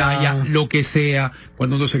a la playa, lo que sea,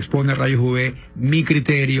 cuando uno se expone a rayos UV, mi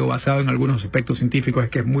criterio, basado en algunos aspectos científicos, es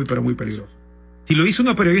que es muy, pero muy peligroso. Si lo hizo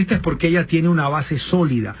una periodista es porque ella tiene una base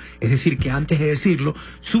sólida, es decir, que antes de decirlo,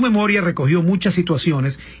 su memoria recogió muchas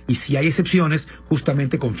situaciones y si hay excepciones,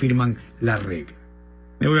 justamente confirman la regla.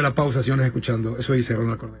 Me voy a la pausa, señores, escuchando. Eso dice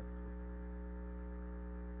Ronald Cordero.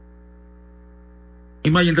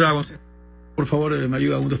 Imagine Dragons. Por favor, me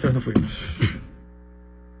ayuda. 1, 2, 3, nos fuimos.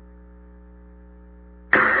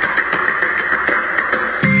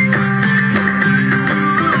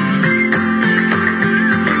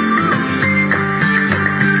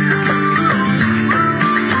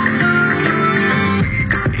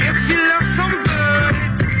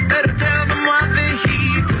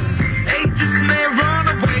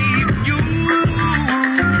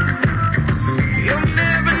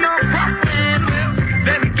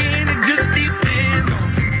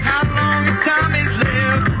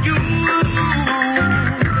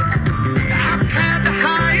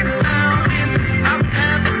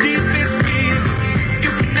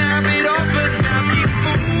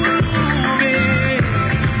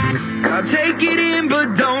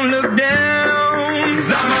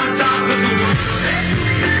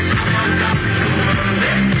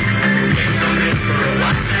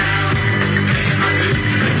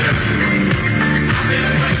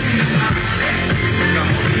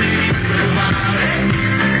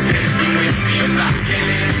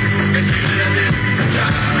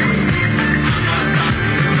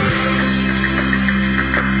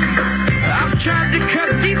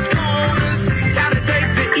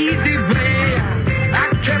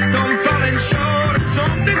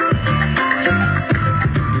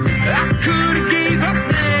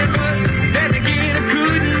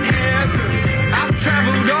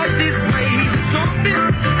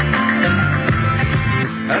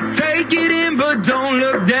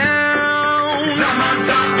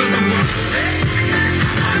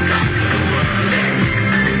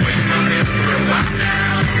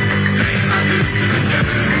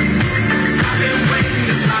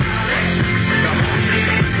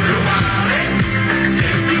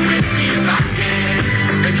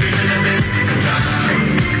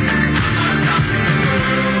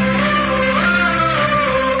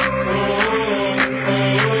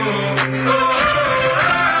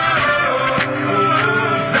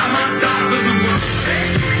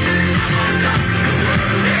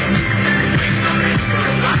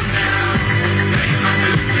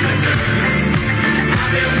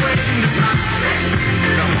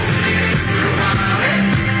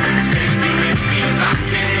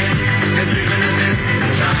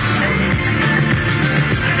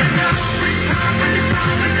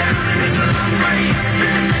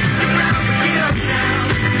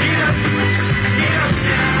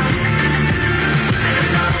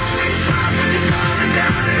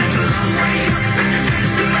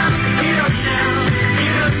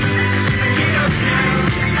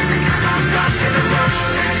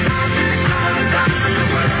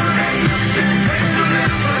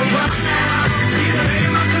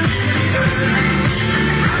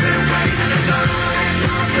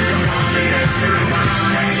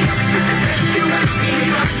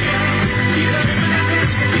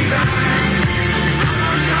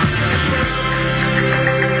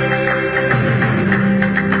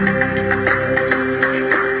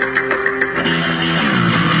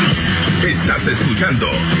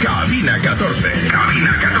 Cabina 14.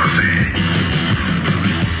 Cabina 14.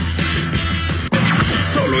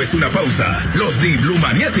 Solo es una pausa. pausa. Los Diblu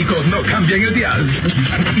maniáticos no cambian el dial.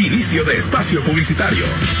 Inicio de espacio publicitario.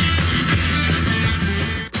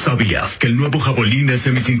 ¿Sabías que el nuevo Javelin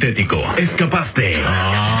semisintético es capaz de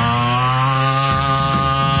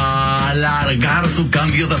alargar su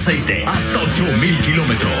cambio de aceite hasta 8.000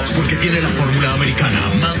 kilómetros? Porque tiene la fórmula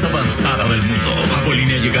americana más avanzada del mundo.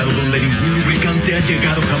 Javelin ha llegado donde ningún lubricante ha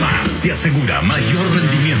llegado jamás. Se asegura mayor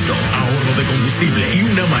rendimiento, ahorro de combustible y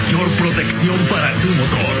una mayor protección para tu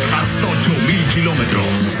motor. Hasta 8.000 kilómetros.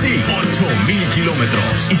 Sí, 8.000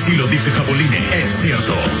 kilómetros. Y si lo dice Javelin, es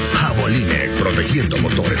cierto. Javelin, protegiendo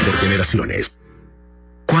motores por generaciones.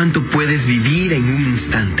 ¿Cuánto puedes vivir en un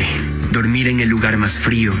instante? Dormir en el lugar más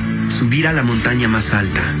frío, subir a la montaña más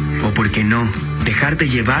alta, o por qué no, dejarte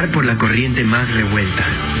llevar por la corriente más revuelta.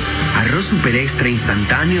 Arroz Super Extra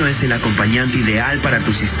instantáneo es el acompañante ideal para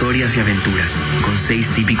tus historias y aventuras, con 6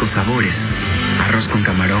 típicos sabores. Arroz con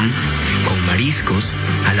camarón, con mariscos,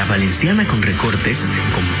 a la valenciana con recortes,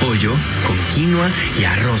 con pollo, con quinoa y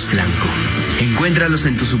arroz blanco. Encuéntralos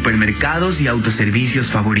en tus supermercados y autoservicios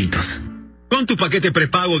favoritos. Con tu paquete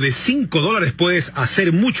prepago de $5 puedes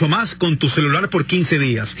hacer mucho más con tu celular por 15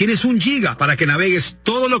 días. Tienes 1 giga para que navegues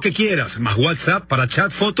todo lo que quieras, más WhatsApp para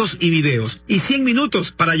chat, fotos y videos. Y 100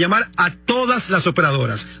 minutos para llamar a todas las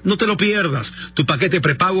operadoras. No te lo pierdas. Tu paquete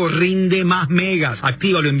prepago rinde más megas.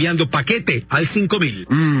 Actívalo enviando paquete al 5000.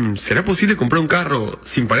 ¿Será posible comprar un carro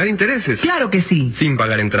sin pagar intereses? Claro que sí. ¿Sin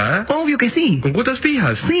pagar entrada? Obvio que sí. ¿Con cuotas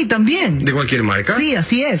fijas? Sí, también. ¿De cualquier marca? Sí,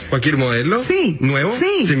 así es. ¿Cualquier modelo? Sí. ¿Nuevo?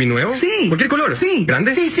 Sí. ¿Seminuevo? Sí. ¿Cualquier color? Sí.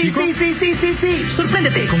 ¿Grande? Sí.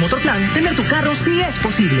 Sorpréndete. Con Motorplan, tener tu carro sí es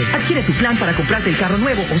posible. Adquiere tu plan para comprarte el carro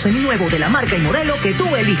nuevo o seminuevo de la marca y modelo que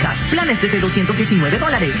tú elijas. Planes desde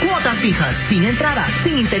 $219. Cuotas fijas. Sin entrada.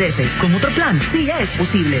 Sin intereses. Con Motorplan sí es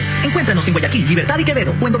posible. Encuéntranos en Guayaquil, Libertad y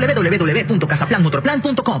Quevedo o en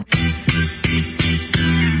www.casaplanmotorplan.com.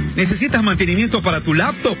 ¿Necesitas mantenimiento para tu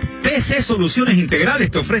laptop? PC Soluciones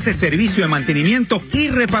Integrales te ofrece servicio de mantenimiento y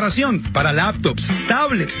reparación para laptops,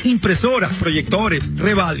 tablets, impresoras, proyectores,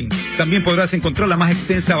 revaling. También podrás encontrar la más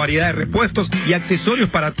extensa variedad de repuestos y accesorios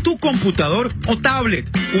para tu computador o tablet,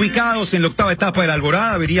 ubicados en la 8ª etapa de la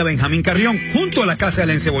Alborada, Avenida Benjamín Carrión, junto a la Casa del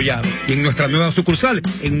Encebollado, y en nuestra nueva sucursal,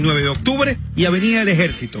 en 9 de octubre y Avenida del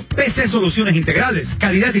Ejército. PC Soluciones Integrales,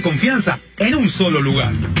 calidad y confianza en un solo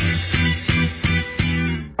lugar.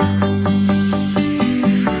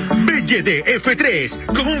 BYD F3,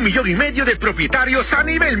 con 1,5 millones de propietarios a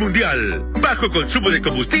nivel mundial. Bajo consumo de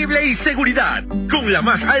combustible y seguridad, con la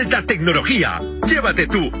más alta tecnología. Llévate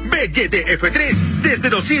tu BYD F3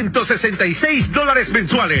 desde $266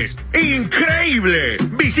 mensuales. ¡Increíble!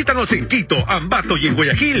 Visítanos en Quito, Ambato y en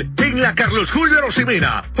Guayaquil, en la Carlos Julio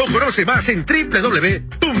Arosemena, o conoce más en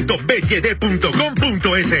www.byd.com.es.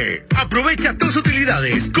 Aprovecha tus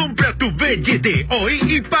utilidades, compra tu BYD hoy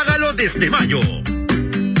y págalo desde mayo.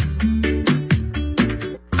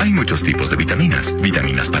 Hay muchos tipos de vitaminas.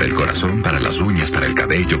 Vitaminas para el corazón, para las uñas, para el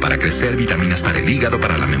cabello, para crecer, vitaminas para el hígado,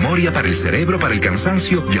 para la memoria, para el cerebro, para el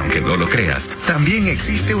cansancio. Y aunque no lo creas, también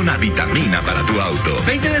existe una vitamina para tu auto.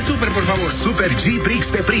 20 de Super, por favor. Super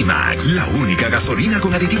G-Brix de Primax, la única gasolina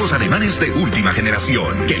con aditivos alemanes de última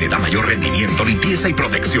generación, que le da mayor rendimiento, limpieza y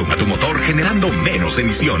protección a tu motor, generando menos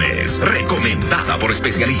emisiones. Recomendada por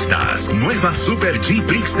especialistas. Nueva Super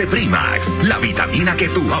G-Brix de Primax, la vitamina que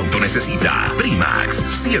tu auto necesita. Primax,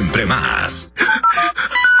 siempre más.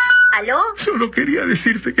 ¿Aló? Solo quería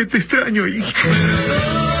decirte que te extraño, hija.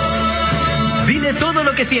 Dile todo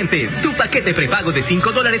lo que sientes. Tu paquete prepago de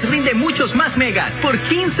 $5 rinde muchos más megas. Por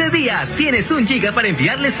 15 días tienes 1 giga para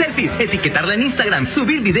enviarle selfies, etiquetarla en Instagram,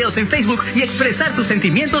 subir videos en Facebook y expresar tus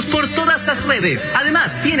sentimientos por todas las redes.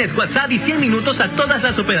 Además, tienes WhatsApp y 100 minutos a todas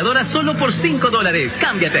las operadoras solo por $5.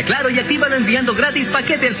 Cámbiate a Claro y actívalo enviando gratis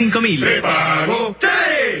paquete al 5000. ¡Prepago! ¡Sí!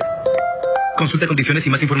 Consulta condiciones y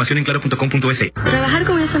más información en claro.com.es. Trabajar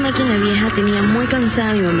con esa máquina vieja tenía muy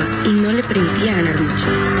cansada a mi mamá y no le permitía ganar mucho.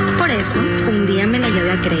 Por eso, un día me la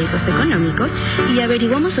llevé a Créditos Económicos y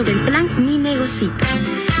averiguamos sobre el plan Mi Negocito.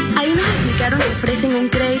 Ahí nos explicaron que ofrecen un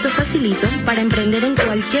crédito facilito para emprender en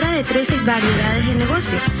cualquiera de 13 variedades de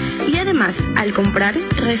negocios. Y además, al comprar,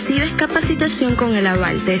 recibes capacitación con el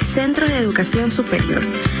aval de Centros de Educación Superior.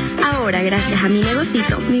 Ahora, gracias a Mi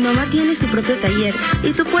Negocito, mi mamá tiene su propio taller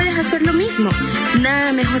y tú puedes hacer lo mismo.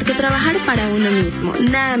 Nada mejor que trabajar para uno mismo.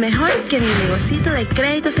 Nada mejor que Mi Negocito de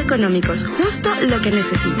Créditos Económicos. Justo lo que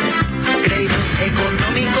necesitas. Créditos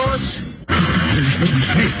Económicos.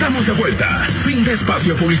 Estamos de vuelta. Fin de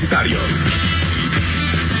espacio publicitario.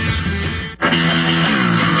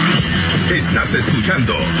 Estás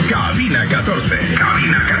escuchando Cabina 14.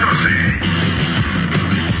 Cabina 14.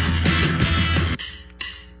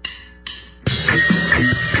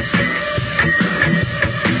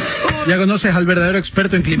 conoces al verdadero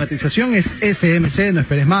experto en climatización, es SMC, no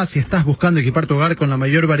esperes más. Si estás buscando equipar tu hogar con la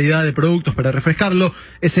mayor variedad de productos para refrescarlo,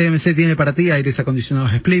 SMC tiene para ti aires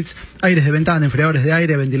acondicionados splits, aires de ventana, enfriadores de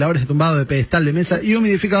aire, ventiladores de tumbado, de pedestal de mesa y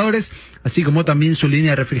humidificadores, así como también su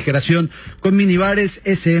línea de refrigeración con minibares.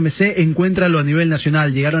 SMC, encuéntralo a nivel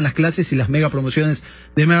nacional. Llegaron las clases y las mega promociones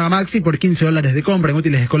de Mega Maxi. Por $15 de compra en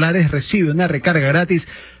útiles escolares recibe una recarga gratis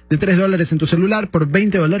de $3 en tu celular. Por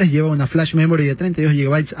 $20 lleva una flash memory de 32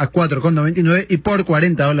 GB a $4,99 y por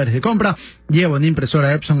 $40 de compra lleva una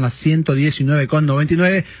impresora Epson a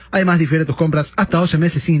 $119,99. Además, difiere tus compras hasta 12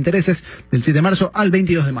 meses sin intereses del 7 de marzo al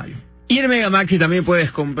 22 de mayo. Y en Mega Maxi también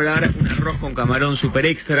puedes comprar un arroz con camarón super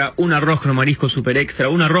extra, un arroz con marisco super extra,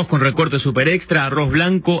 un arroz con recorte super extra, arroz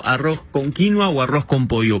blanco, arroz con quinoa o arroz con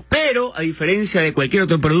pollo. Pero, a diferencia de cualquier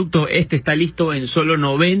otro producto, este está listo en solo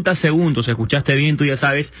 90 segundos. Escuchaste bien, tú ya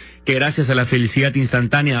sabes que gracias a la felicidad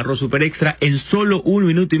instantánea de arroz super extra, en solo 1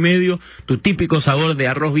 minuto y medio, tu típico sabor de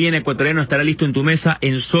arroz bien ecuatoriano estará listo en tu mesa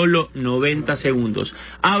en solo 90 segundos.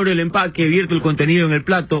 Abro el empaque, vierto el contenido en el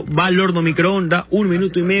plato, va al horno microondas, 1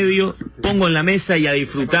 minuto y medio, pongo en la mesa y a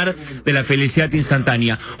disfrutar de la felicidad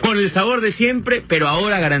instantánea. Con el sabor de siempre, pero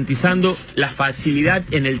ahora garantizando la facilidad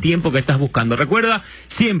en el tiempo que estás buscando. Recuerda,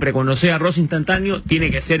 siempre cuando sea arroz instantáneo, tiene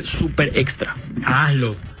que ser súper extra.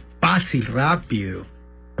 Hazlo, fácil, rápido.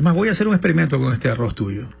 Además, voy a hacer un experimento con este arroz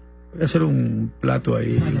tuyo. Voy a hacer un plato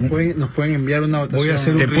ahí. Nos pueden enviar una votación. Voy a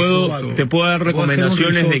hacer te puedo dar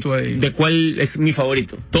recomendaciones de cuál es mi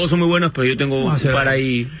favorito. Todos son muy buenos, pero yo tengo un par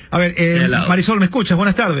ahí. A ver, Marisol, ¿me escuchas?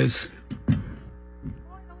 Buenas tardes.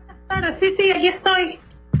 Sí, aquí estoy.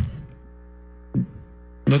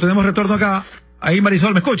 No tenemos retorno acá. Ahí,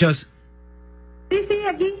 Marisol, ¿me escuchas? Sí,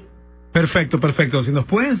 aquí. Perfecto. Si nos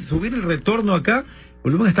pueden subir el retorno acá, el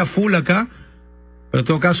volumen está full acá. Pero en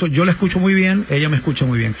todo caso, yo la escucho muy bien, ella me escucha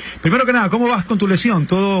muy bien. Primero que nada, ¿cómo vas con tu lesión?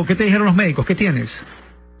 ¿Qué te dijeron los médicos? ¿Qué tienes?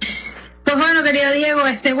 Pues bueno, querido Diego,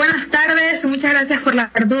 buenas tardes. Muchas gracias por la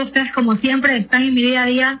apertura. Ustedes, como siempre, están en mi día a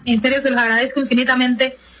día. En serio, se los agradezco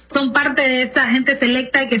infinitamente. Son parte de esa gente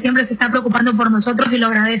selecta y que siempre se está preocupando por nosotros y lo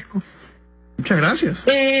agradezco. Muchas gracias.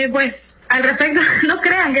 Pues, al respecto, no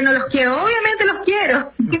crean que no los quiero. Obviamente los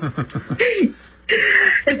quiero.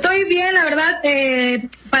 Estoy bien, la verdad,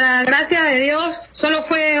 para gracia de Dios, solo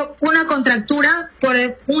fue una contractura por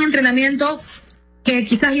un entrenamiento que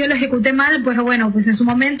quizás yo lo ejecuté mal, pues bueno, pues en su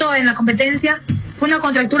momento en la competencia fue una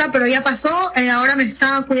contractura, pero ya pasó, ahora me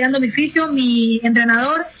está cuidando mi fisio, mi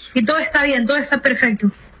entrenador, y todo está bien, todo está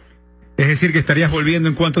perfecto. Es decir, que estarías volviendo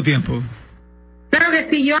 ¿en cuánto tiempo? Claro que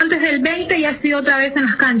sí, yo antes del 20 ya estoy otra vez en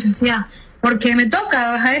las canchas, ya. Porque me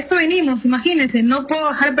toca, a esto venimos, imagínense, no puedo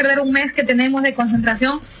dejar perder un mes que tenemos de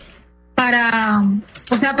concentración para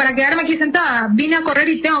quedarme aquí sentada. Vine a correr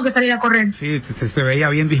y tengo que salir a correr. Sí, te veía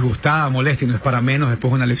bien disgustada, molesta, y no es para menos después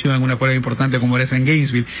de una lesión en una prueba importante como eres en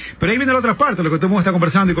Gainesville. Pero ahí viene la otra parte, lo que todo el mundo está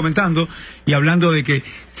conversando y comentando, y hablando de que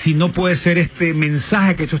si no puede ser este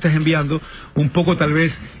mensaje que tú estás enviando, un poco tal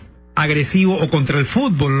vez agresivo o contra el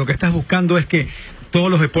fútbol, lo que estás buscando es que todos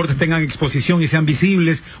los deportes tengan exposición y sean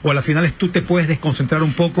visibles, o a las finales tú te puedes desconcentrar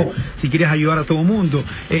un poco si quieres ayudar a todo el mundo.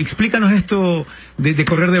 Explícanos esto de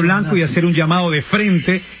correr de blanco y hacer un llamado de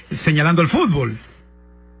frente señalando el fútbol.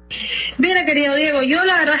 Mira, querido Diego, yo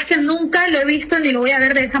la verdad es que nunca lo he visto ni lo voy a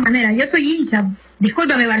ver de esa manera. Yo soy hincha.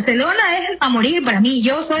 Discúlpame, Barcelona es a morir para mí.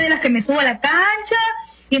 Yo soy de las que me subo a la cancha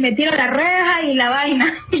y me tiro la reja y la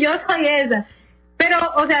vaina. Yo soy esa. Pero,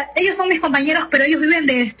 o sea, ellos son mis compañeros, pero ellos viven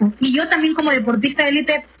de esto. Y yo también como deportista de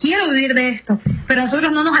élite quiero vivir de esto. Pero a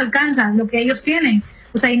nosotros no nos alcanza lo que ellos tienen.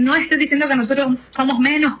 O sea, y no estoy diciendo que nosotros somos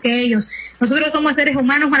menos que ellos. Nosotros somos seres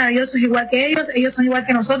humanos maravillosos igual que ellos son igual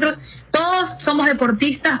que nosotros. Todos somos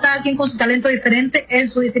deportistas, cada quien con su talento diferente, en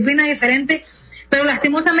su disciplina diferente. Pero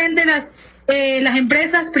lastimosamente las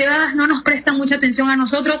empresas privadas no nos prestan mucha atención a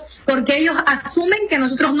nosotros porque ellos asumen que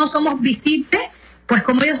nosotros no somos visibles. Pues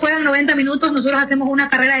como ellos juegan 90 minutos, nosotros hacemos una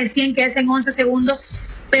carrera de 100 que es en 11 segundos,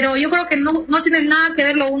 pero yo creo que no tienen nada que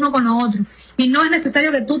ver lo uno con lo otro. Y no es necesario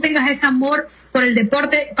que tú tengas ese amor por el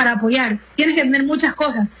deporte para apoyar. Tienes que tener muchas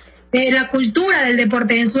cosas. La cultura del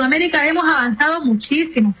deporte. En Sudamérica hemos avanzado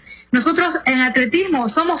muchísimo. Nosotros en atletismo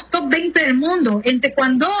somos top 20 del mundo, en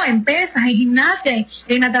taekwondo, en pesas, en gimnasia,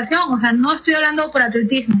 en natación. O sea, no estoy hablando por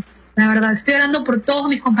atletismo. La verdad, estoy hablando por todos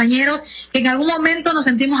mis compañeros que en algún momento nos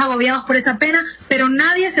sentimos agobiados por esa pena, pero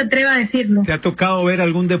nadie se atreve a decirlo. ¿Te ha tocado ver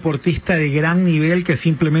algún deportista de gran nivel que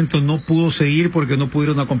simplemente no pudo seguir porque no pudo ir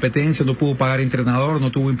a una competencia, no pudo pagar entrenador,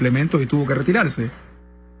 no tuvo implementos y tuvo que retirarse?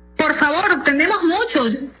 Por favor, tenemos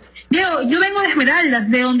muchos. Yo vengo de Esmeraldas,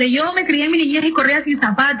 de donde yo me crié en mi niñez y corría sin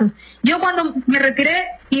zapatos. Yo cuando me retiré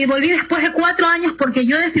y volví después de 4 años porque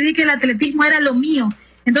yo decidí que el atletismo era lo mío.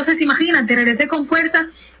 Entonces imagínate, regresé con fuerza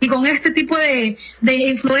y con este tipo de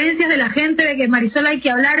influencias de la gente, de que Marisol hay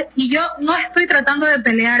que hablar, y yo no estoy tratando de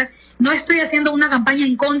pelear, no estoy haciendo una campaña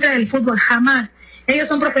en contra del fútbol, jamás. Ellos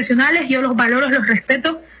son profesionales, yo los valoro, los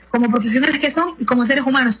respeto como profesionales que son y como seres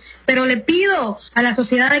humanos, pero le pido a la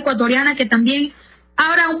sociedad ecuatoriana que también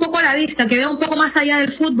abra un poco la vista, que vea un poco más allá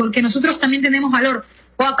del fútbol, que nosotros también tenemos valor.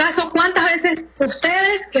 ¿O acaso cuántas veces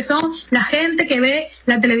ustedes, que son la gente que ve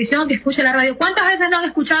la televisión, que escucha la radio, cuántas veces no han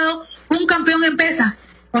escuchado un campeón en pesas?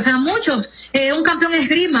 O sea, muchos, un campeón en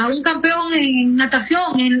esgrima, un campeón en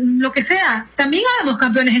natación, en lo que sea. También habemos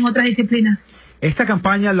campeones en otras disciplinas. Esta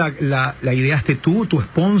campaña la ideaste tú, tu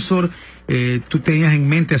sponsor, tú tenías en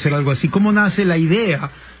mente hacer algo así. ¿Cómo nace la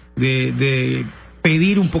idea de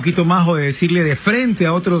pedir un poquito más o de decirle de frente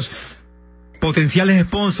a otros potenciales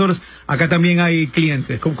sponsors, acá también hay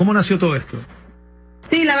clientes? ¿Cómo nació todo esto?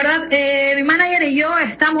 Sí, la verdad, mi manager y yo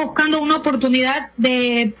estamos buscando una oportunidad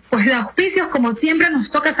de auspicios. Como siempre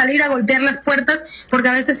nos toca salir a golpear las puertas, porque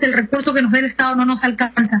a veces el recurso que nos da el Estado no nos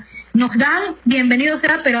alcanza. Nos dan, bienvenido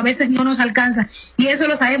sea, pero a veces no nos alcanza, y eso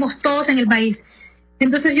lo sabemos todos en el país.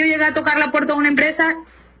 Entonces yo llegué a tocar la puerta de una empresa,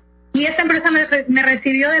 y esa empresa me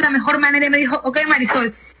recibió de la mejor manera y me dijo: ok,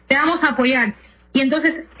 Marisol, te vamos a apoyar. Y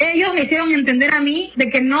entonces ellos me hicieron entender a mí de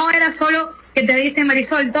que no era solo que te dicen: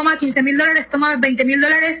 Marisol, toma $15,000, toma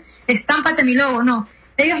 $20,000, estámpate mi logo. No,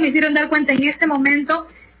 ellos me hicieron dar cuenta en este momento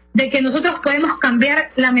de que nosotros podemos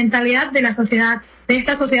cambiar la mentalidad de la sociedad, de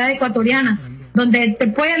esta sociedad ecuatoriana, donde te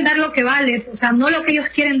pueden dar lo que vales, o sea, no lo que ellos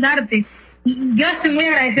quieren darte. Yo estoy muy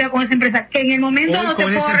agradecida con esa empresa, que en el momento hoy no te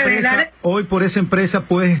puedo revelar. Hoy por esa empresa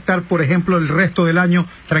puedes estar, por ejemplo, el resto del año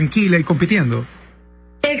tranquila y compitiendo.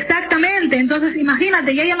 Exactamente, entonces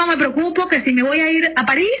imagínate, ya yo no me preocupo que si me voy a ir a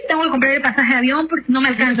París tengo que comprar el pasaje de avión porque no me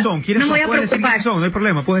alcanza. ¿Quiénes no me voy a puedes decir preocupar. quiénes son, no hay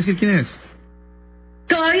problema, puedes decir quién es.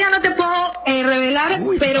 Todavía no te puedo revelar,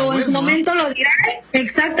 pero en su momento lo diré.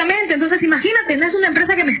 Exactamente, entonces imagínate, no es una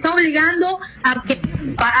empresa que me está obligando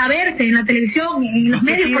a verse en la televisión, en los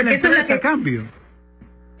medios, porque eso es lo que... cambio.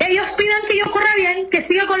 Ellos piden que yo corra bien, que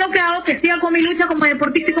siga con lo que hago, que siga con mi lucha como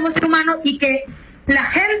deportista y como ser humano, y que la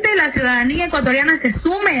gente, la ciudadanía ecuatoriana se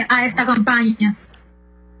sume a esta campaña.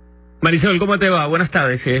 Marisol, ¿cómo te va? Buenas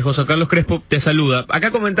tardes, José Carlos Crespo te saluda.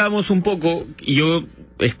 Acá comentábamos un poco, y yo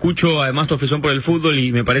escucho además tu afición por el fútbol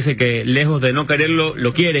y me parece que lejos de no quererlo,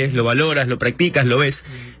 lo quieres, lo valoras, lo practicas, lo ves.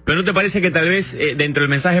 Pero ¿no te parece que tal vez dentro del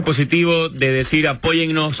mensaje positivo de decir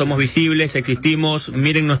apóyennos, somos visibles, existimos,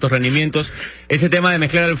 miren nuestros rendimientos, ese tema de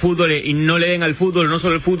mezclar al fútbol y no le den al fútbol, no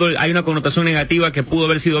solo al fútbol, hay una connotación negativa que pudo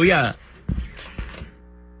haber sido obviada?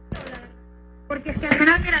 Porque es que al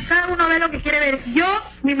final, mira, cada uno ve lo que quiere ver. Yo,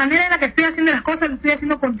 mi manera en la que estoy haciendo las cosas, lo estoy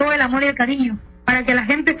haciendo con todo el amor y el cariño, para que la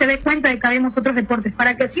gente se dé cuenta de que habemos otros deportes,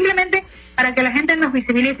 para que la gente nos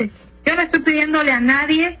visibilice. Yo no estoy pidiéndole a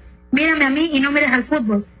nadie, mírame a mí y no mires al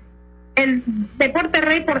fútbol. El deporte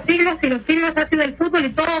rey por siglos y los siglos ha sido el fútbol,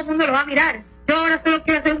 y todo el mundo lo va a mirar. Yo ahora solo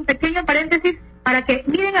quiero hacer un pequeño paréntesis para que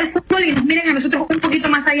miren al fútbol y nos miren a nosotros un poquito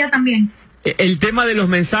más allá también. El tema de los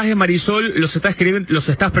mensajes, Marisol, ¿los estás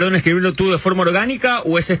escribiendo tú de forma orgánica,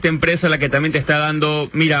 o es esta empresa la que también te está dando,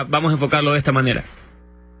 mira, vamos a enfocarlo de esta manera?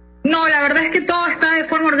 No, la verdad es que todo está de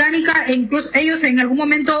forma orgánica, e incluso ellos en algún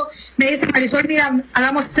momento me dicen: Marisol, mira,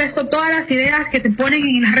 hagamos esto, todas las ideas que se ponen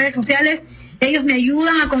en las redes sociales, ellos me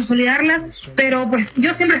ayudan a consolidarlas, pero pues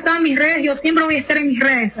yo siempre he estado en mis redes, yo siempre voy a estar en mis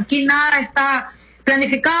redes, aquí nada está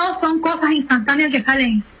planificado, son cosas instantáneas que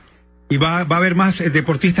salen. ¿Y va a haber más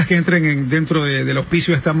deportistas que entren dentro del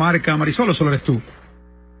auspicio de esta marca, Marisol, o solo eres tú?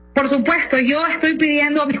 Por supuesto, yo estoy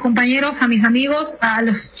pidiendo a mis compañeros, a mis amigos, a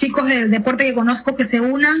los chicos del deporte que conozco que se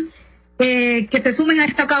unan, que se sumen a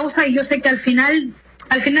esta causa, y yo sé que al final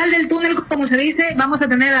del túnel, como se dice, vamos a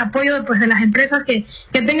tener el apoyo de las empresas que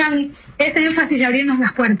tengan ese énfasis de abrirnos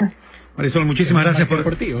las puertas. Marisol, muchísimas gracias por...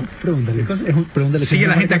 Deportivo. Pregúntale. Sigue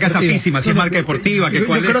la gente acá zafísima, si es marca deportiva. Yo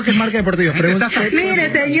creo que es marca deportiva. Mire,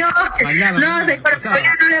 señor, no le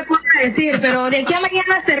puedo decir, pero de aquí a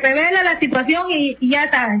mañana se revela la situación y ya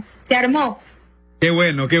saben, se armó. Qué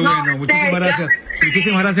bueno.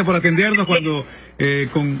 Muchísimas gracias por atendernos. Cuando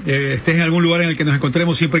estés en algún lugar en el que nos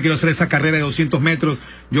encontremos, siempre quiero hacer esa carrera de 200 metros.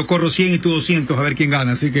 Yo corro 100 y tú 200, a ver quién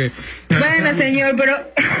gana. Así que... Bueno, señor, pero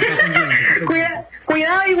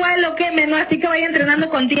cuidado igual lo queme, ¿no? Así que vaya entrenando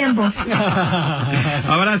con tiempo.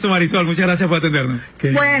 Abrazo, Marisol. Muchas gracias por atendernos.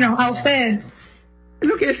 Bueno, a ustedes. Es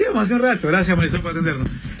lo que decíamos hace un rato. Gracias, Marisol, por atendernos.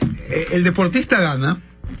 El deportista gana,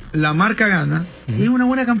 la marca gana, y es una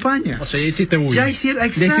buena campaña. O sea, ya hiciste bulla. Ya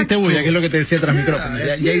hiciste bulla, que es lo que te decía tras micrófono.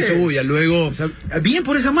 Ya hizo bulla, luego... O sea, bien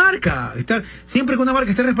por esa marca. Siempre que una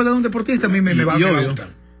marca esté respaldada a un deportista, a mí me va a gustar.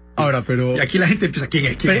 Ahora, pero... Y aquí la gente empieza, ¿quién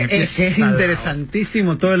es? Es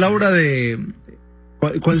interesantísimo todo el aura de...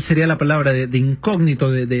 ¿Cuál sería la palabra? De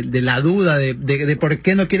incógnito, de la duda, de por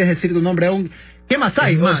qué no quieres decir tu nombre aún. ¿Qué más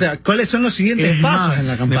hay? O sea, ¿cuáles son los siguientes pasos en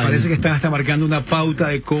la campaña? Me parece que están hasta marcando una pauta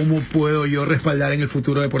de cómo puedo yo respaldar en el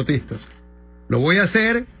futuro deportistas. Lo voy a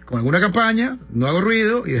hacer con alguna campaña, no hago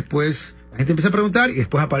ruido, y después la gente empieza a preguntar, y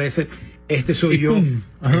después aparece, este soy yo,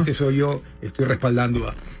 estoy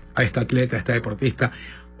respaldando a esta atleta, a esta deportista.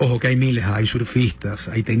 Ojo que hay miles, hay surfistas,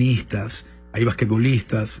 hay tenistas, hay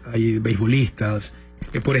basquetbolistas, hay beisbolistas.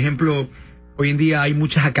 Por ejemplo, hoy en día hay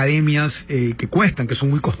muchas academias que cuestan, que son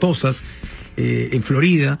muy costosas, en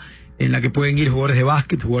Florida, en la que pueden ir jugadores de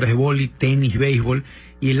básquet, jugadores de vóley, tenis, béisbol,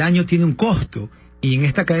 y el año tiene un costo. Y en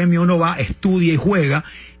esta academia uno va, estudia y juega,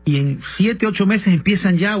 y en 7, 8 meses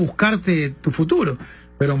empiezan ya a buscarte tu futuro.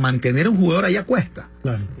 Pero mantener a un jugador allá cuesta.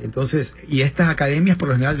 Claro. Entonces, y estas academias por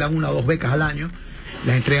lo general dan 1 o 2 becas al año,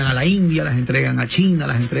 las entregan a la India, las entregan a China,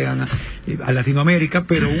 las entregan a Latinoamérica,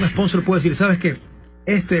 pero un sponsor puede decir, ¿sabes qué?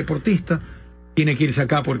 Este deportista tiene que irse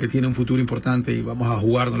acá porque tiene un futuro importante y vamos a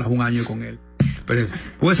jugárnoslas un año con él. Pero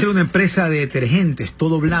puede ser una empresa de detergentes,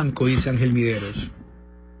 todo blanco, dice Ángel Mideros.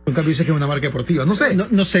 En cambio dice que es una marca deportiva. No sé.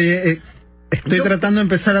 No sé, estoy tratando de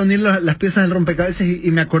empezar a unir las piezas del rompecabezas y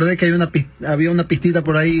me acordé que había una pistita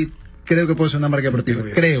por ahí, creo que puede ser una marca deportiva.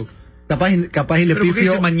 Creo. Capaz y le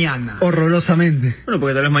pifio mañana. Horrorosamente. Bueno,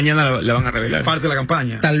 porque tal vez mañana la van a revelar. Parte de la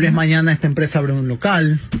campaña. Tal vez mañana esta empresa abre un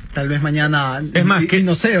local. Tal vez mañana... Es más, que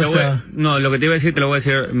no sé, no, lo que te iba a decir te lo voy a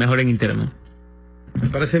decir mejor en interno. Me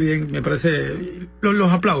parece bien,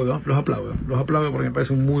 los aplaudo porque me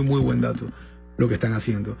parece un muy, muy buen dato lo que están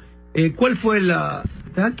haciendo. ¿Cuál fue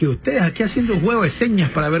que ustedes aquí haciendo un juego de señas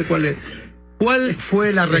para ver cuál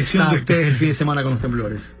fue la reacción de ustedes el fin de semana con los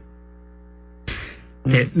temblores?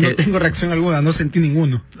 No tengo reacción alguna, no sentí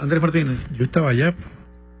ninguno. Andrés Martínez. Yo estaba allá.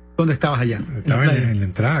 ¿Dónde estabas allá? Estaba en la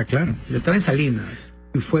entrada, claro. Yo estaba en Salinas.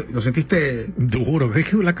 ¿Lo sentiste? Duro, es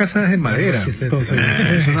que la casa es de madera. Entonces,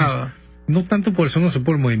 no tanto por eso, no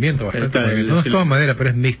por el movimiento, bastante. No es toda madera, pero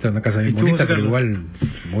es mixta, una casa bien bonita, pero igual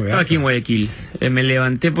muy alta. Aquí en Guayaquil. Me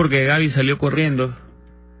levanté porque Gaby salió corriendo.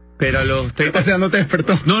 Pero a los 30... O sea, no te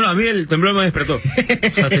despertó. No, a mí el temblor me despertó. O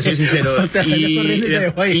sea, te soy sincero. O sea,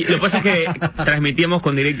 y lo que pasa es que transmitíamos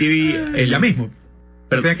con DirecTV ya mismo.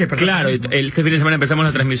 Claro, este fin de semana empezamos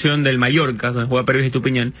la transmisión del Mallorca, donde juega Pervis y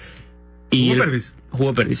Tupiñán. ¿Jugó Pervis?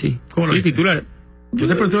 Jugó Pervis, sí. ¿Cómo lo viste? Titular. Yo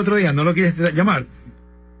te pregunté el otro día, ¿no lo quieres llamar?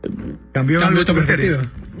 ¿Cambió tu perspectiva?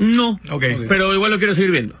 No, pero igual lo quiero seguir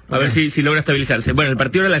viendo, a ver si logra estabilizarse. Bueno, el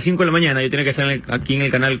partido era a las 5 de la mañana, yo tenía que estar aquí en el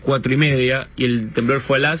canal 4:30 y el temblor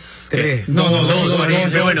fue a las 3.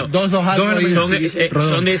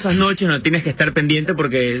 Son de esas noches donde tienes que estar pendiente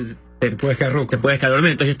porque te puedes quedar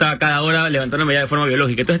dormido. Entonces yo estaba cada hora levantándome ya de forma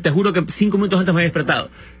biológica. Entonces te juro que 5 minutos antes me había despertado.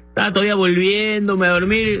 Estaba todavía volviéndome a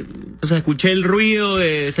dormir, entonces escuché el ruido,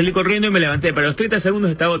 salí corriendo y me levanté, pero a los 30 segundos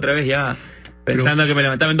estaba otra vez ya pensando que me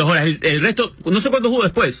levantaba en 2 horas. El resto, no sé cuántos hubo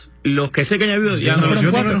después. Los que sé que haya habido, ya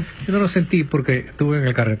yo no lo sentí porque estuve en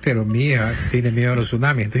el carretero. Mi hija tiene miedo a los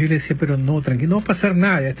tsunamis. Entonces yo le decía, pero no, tranquilo, no va a pasar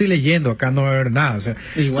nada. Ya estoy leyendo, acá no va a haber nada. O sea,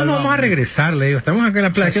 igual no vamos a regresar, le digo. Estamos acá en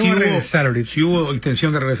la playa, vamos a regresar ahorita. Si hubo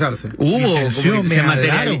intención de regresarse.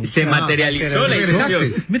 Se materializó la intención.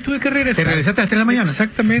 Me tuve que regresar. ¿Te regresaste a las 3 de la mañana?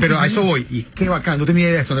 Exactamente. Pero a eso voy. Y qué bacán, no tenía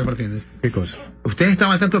idea de esto, Andrés Martínez. ¿Qué cosa? Ustedes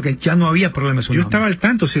estaban al tanto que ya no había problemas. Yo estaba al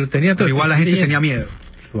tanto, si lo tenía todo. Pero igual la gente tenía miedo.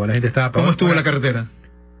 Igual la gente estaba. ¿Cómo estuvo la carretera?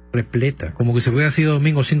 Repleta, como que se hubiera sido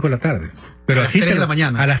domingo 5 de la tarde. Pero a las 3 de la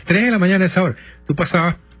mañana. A las 3 de la mañana a esa hora. Tú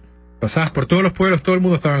pasabas por todos los pueblos, todo el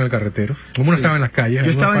mundo estaba en el carretero. Todo el mundo estaba en las calles.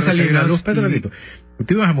 Yo estaba en Salinas.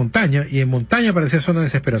 Tú ibas a montaña y en montaña parecía zona de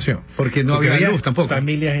desesperación. Porque no había luz tampoco.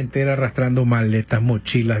 Familias enteras arrastrando maletas,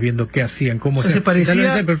 mochilas, viendo qué hacían, cómo se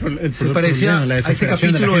parecía a ese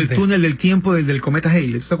capítulo del túnel del tiempo del cometa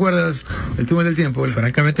Hale. ¿Te acuerdas del túnel del tiempo?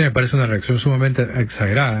 Francamente me parece una reacción sumamente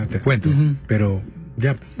exagerada, te cuento. Pero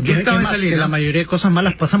ya. Yo estaba en Salinas. La mayoría de cosas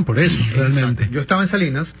malas pasan por eso, realmente. Yo estaba en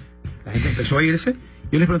Salinas, la gente empezó a irse.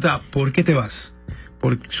 Yo les preguntaba, ¿por qué te vas?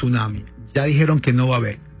 Por tsunami. Ya dijeron que no va a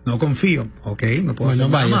haber. No confío, no puedo hacer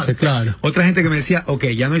nada más. Claro. Otra gente que me decía,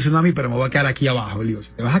 ya no hay tsunami, pero me voy a quedar aquí abajo. Le digo, si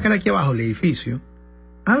te vas a quedar aquí abajo el edificio,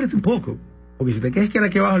 ábrete un poco. Porque si te quedas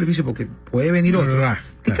aquí abajo el edificio, porque puede venir otro,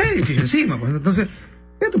 te cae el edificio encima. Pues entonces,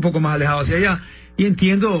 quédate un poco más alejado hacia allá. Y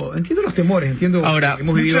entiendo los temores, ahora,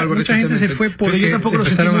 hemos vivido algo mucha gente se fue porque yo tampoco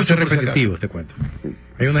empezaron a ser repetitivos, te cuento.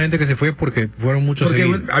 Hay una gente que se fue porque fueron muchos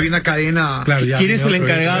seguidos. Había una cadena. Claro, ¿quién es el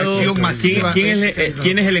encargado?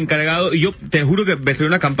 ¿Quién es el encargado? Y yo te juro que empecé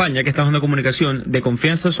una campaña que estamos dando comunicación de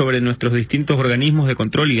confianza sobre nuestros distintos organismos de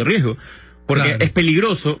control y de riesgo. Porque Claro. es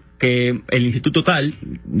peligroso que el instituto tal,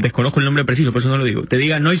 desconozco el nombre preciso, por eso no lo digo, te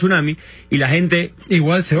diga no hay tsunami y la gente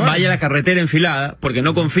igual se va. vaya a la carretera enfilada porque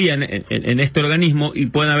no confía en este organismo y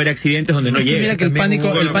pueden haber accidentes donde no llegue. Mira que el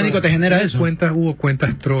pánico te genera eso. Hubo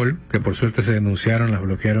cuentas troll, que por suerte se denunciaron, las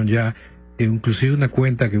bloquearon ya. Inclusive una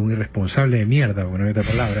cuenta que un irresponsable de mierda, por una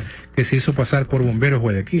palabra, que se hizo pasar por bomberos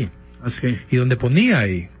Guayaquil. Así. Y donde ponía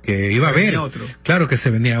ahí que iba a haber Otro. claro que se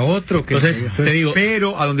venía otro que Entonces, te digo,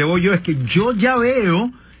 pero a donde voy yo es que yo ya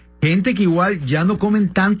veo gente que igual ya no comen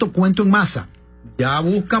tanto cuento en masa, ya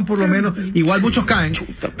buscan por lo menos, igual muchos caen,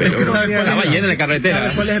 pero es que ¿sabes cuál es estaba la- llena de carretera.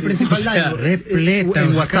 ¿Sabes cuál es el principal daño? repleta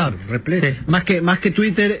En WhatsApp. repleta. Sí. Más que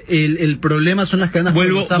Twitter, el problema son las cadenas por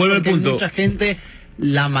Vuelvo WhatsApp, al porque hay punto. mucha gente,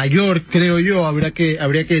 la mayor, creo yo, habría que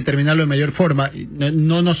determinarlo de mayor forma.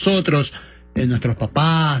 No nosotros, nuestros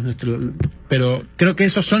papás, pero creo que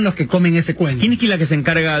esos son los que comen ese cuento. ¿Quién es la que se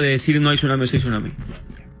encarga de decir no hay tsunami o sí hay tsunami?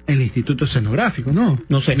 El Instituto Oceanográfico, ¿no?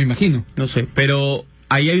 No sé. Me imagino. No sé, pero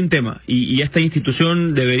ahí hay un tema y esta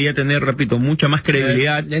institución debería tener, repito, mucha más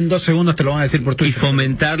credibilidad En 2 segundos te lo van a decir por y Twitter.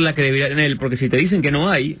 fomentar la credibilidad en él, porque si te dicen que no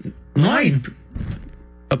hay, no hay.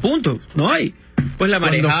 A punto, no hay. Pues la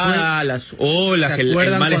Cuando marejada, las olas, que el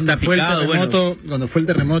mar está picado, bueno. Cuando fue el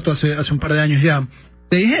terremoto hace un par de años ya,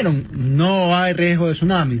 te dijeron, no hay riesgo de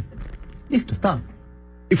tsunami. Listo, está.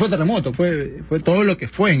 Y fue terremoto, fue todo lo que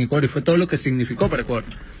fue en Ecuador y fue todo lo que significó para Ecuador.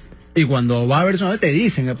 Y cuando va a haber tsunami te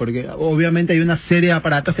dicen, porque obviamente hay una serie de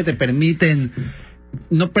aparatos que te permiten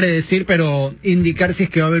no predecir, pero indicar si es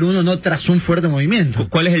que va a haber uno o no tras un fuerte movimiento.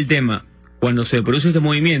 ¿Cuál es el tema? Cuando se produce este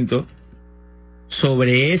movimiento,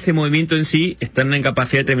 sobre ese movimiento en sí están en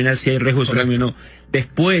capacidad de determinar si hay riesgo de tsunami o no.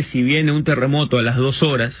 Después, si viene un terremoto a las 2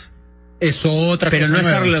 horas, Eso otra pero cosa no está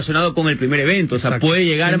nueva. relacionado con el primer evento, o sea, Exacto. puede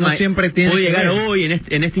llegar, No siempre tiene puede que llegar ver. hoy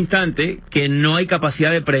en este instante que no hay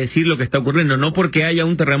capacidad de predecir lo que está ocurriendo, no porque haya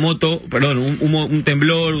un terremoto, perdón, un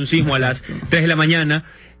temblor, un sismo a las 3 de la mañana,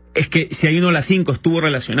 es que si hay uno a las 5 estuvo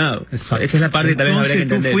relacionado. Exacto. Esa es la parte que también habría que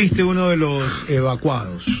Entonces tú entender. fuiste uno de los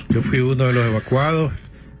evacuados. Yo fui uno de los evacuados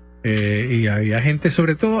y había gente,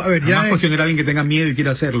 sobre todo, a ver, Jamás ya cuestionar a alguien que tenga miedo y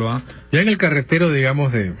quiera hacerlo, ¿ah? ya en el carretero,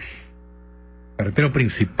 digamos, carretero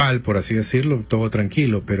principal, por así decirlo, todo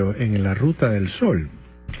tranquilo, pero en la ruta del sol,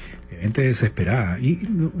 gente desesperada y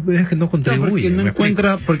es que no contribuye. Porque no ¿me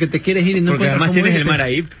encuentra, porque te quieres ir y no Porque encuentras además cómo tienes el irte. mar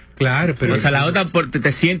ahí. Claro, pero O sea, la otra,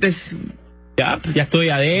 te sientes, ya estoy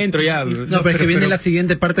adentro, ya. No, pero es que viene la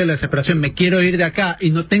siguiente parte de la desesperación. Me quiero ir de acá y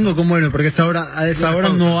no tengo cómo irme, porque a esa hora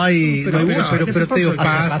no hay... pero te digo,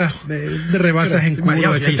 pasas, rebasas en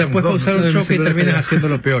curva, te puedes causar un choque y terminas haciendo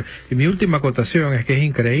lo peor. Y mi última acotación es que es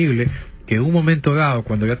increíble que en un momento dado,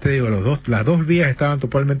 cuando ya te digo, las dos vías estaban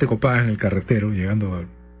totalmente copadas en el carretero, llegando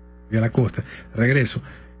a la costa, regreso,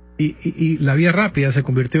 y la vía rápida se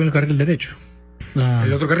convirtió en el carril derecho.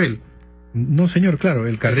 El otro carril. No, señor, claro,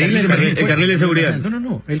 el carril de seguridad.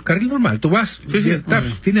 No, el carril normal. Tú vas, Sí.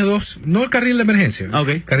 tiene dos, no el carril de emergencia, Ah,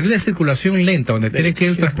 ok. carril de circulación lenta, donde tiene que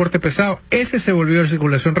ir el transporte pesado, ese se volvió de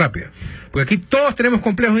circulación rápida. Porque aquí todos tenemos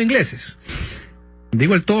complejos ingleses.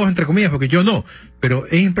 Digo el todos entre comillas porque yo no, pero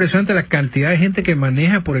es impresionante la cantidad de gente que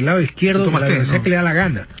maneja por el lado izquierdo de la velocidad que le da la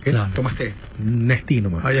gana. Tomaste. Nestí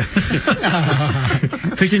nomás.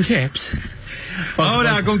 Fish and chips.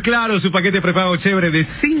 Ahora, con Claro, su paquete prepago chévere de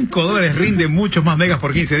 $5 rinde muchos más megas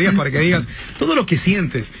por 15 días para que digas todo lo que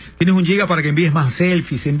sientes. Tienes 1 giga para que envíes más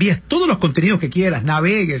selfies, envíes todos los contenidos que quieras,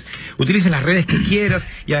 navegues, utilices las redes que quieras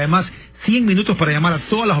y además 100 minutos para llamar a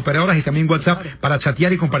todas las operadoras y también WhatsApp para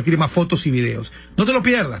chatear y compartir más fotos y videos. No te lo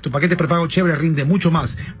pierdas, tu paquete prepago chévere rinde muchos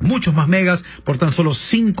más megas por tan solo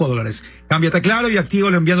 $5. Cámbiate a Claro y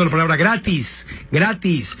actívalo enviando la palabra gratis.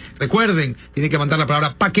 Recuerden, tienen que mandar la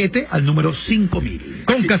palabra paquete al número 5000.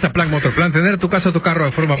 Con Casaplan Motorplan, tener tu casa o tu carro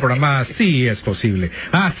de forma programada sí es posible.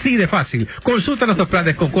 Así de fácil. Consulta nuestros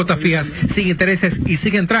planes con cuotas fijas, sin intereses y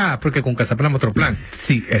sin entrada, porque con Casaplan Motorplan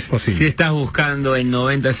sí es posible. Si estás buscando en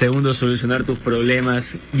 90 segundos solucionar tus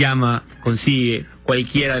problemas, llama, consigue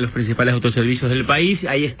cualquiera de los principales autoservicios del país.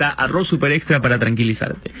 Ahí está Arroz Super Extra para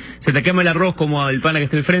tranquilizarte. Se te quema el arroz como el pana que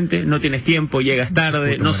está al frente, no tienes tiempo, llegas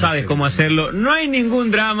tarde, no sabes cómo hacerlo. No hay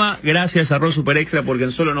ningún drama, gracias a Arroz Super Extra, porque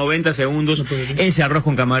en solo 90 segundos ese arroz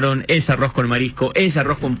con camarón, ese arroz con marisco, ese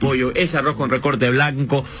arroz con pollo, ese arroz con recorte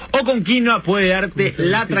blanco o con quinoa puede darte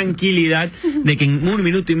la tranquilidad de que en 1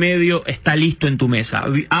 minuto y medio está listo en tu mesa.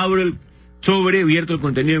 Abro el sobre, vierto el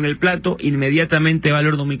contenido en el plato, inmediatamente va al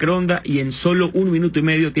horno microondas y en solo 1 minuto y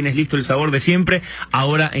medio tienes listo el sabor de siempre,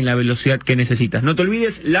 ahora en la velocidad que necesitas. No te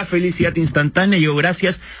olvides, la felicidad instantánea llegó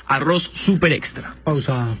gracias a Arroz Super Extra.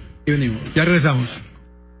 Pausa y venimos. Ya regresamos.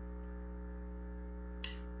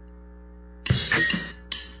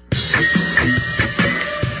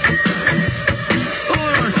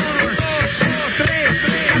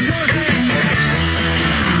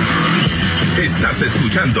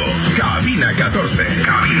 escuchando Cabina 14.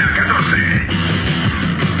 Cabina 14.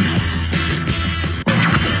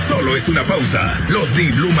 Solo es una pausa. Los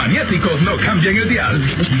Diblu maniáticos no cambian el dial.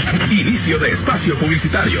 Inicio de espacio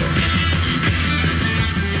publicitario.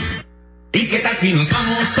 ¿Y qué tal si nos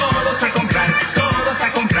vamos todos a comprar? Todos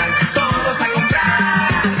a comprar, todos a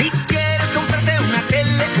comprar. Si quieres comprarte una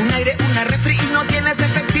tele, un aire, una refri y no tienes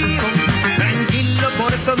efectivo, tranquilo,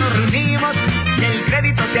 por eso nos reunimos y el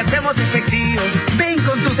crédito te hacemos efectivo. Ven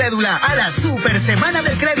con tu cédula a la Super Semana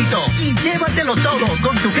del Crédito y llévatelo todo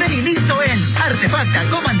con tu crédito listo en Artefacta,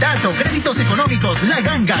 Comandato, Créditos Económicos, La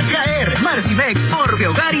Ganga, Caer, Marcimex, Orbe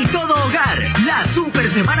Hogar y Todo Hogar. La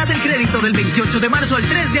Super Semana del Crédito del 28 de marzo al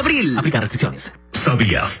 3 de abril. Aplica restricciones.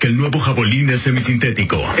 ¿Sabías que el nuevo Javelin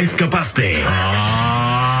semisintético es capaz de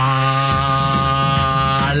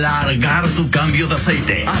alargar tu cambio de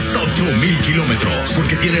aceite hasta 8,000 kilómetros?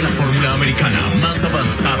 Porque tiene la fórmula americana más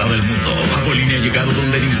avanzada del mundo. Javelin ha llegado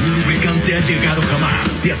donde ningún lubricante ha llegado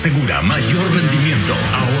jamás. Se asegura mayor rendimiento,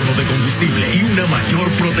 ahorro de combustible y una mayor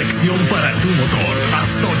protección para tu motor.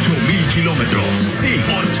 Hasta 8,000 kilómetros. Sí,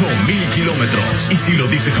 8,000 kilómetros. Y si lo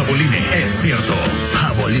dice Javelin, es cierto.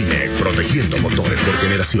 Javelin, protegiendo motores por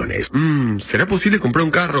generaciones. ¿Será posible comprar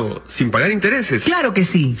un carro sin pagar intereses? Claro que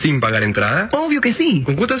sí. ¿Sin pagar entrada? Obvio que sí.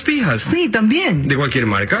 ¿Con cuotas fijas? Sí, también. ¿De cualquier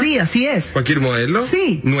marca? Sí, así es. ¿Cualquier modelo?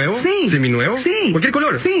 Sí. ¿Nuevo? Sí. ¿Seminuevo? Sí. ¿Cualquier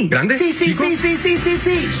color? Sí. ¿Grande? Sí, sí, ¿Chico?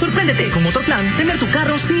 sí. Sorpréndete. Con Motorplan, tener tu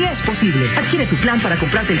carro sí es posible. Adquiere tu plan para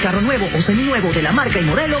comprarte el carro nuevo o seminuevo de la marca y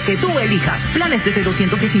modelo que tú elijas. Planes desde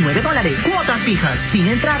 $219. Cuotas fijas. Sin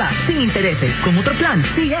entrada. Sin intereses. Con Motorplan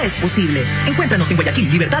sí es posible. Encuéntranos en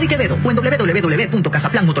Guayaquil, Libertad y Quevedo o en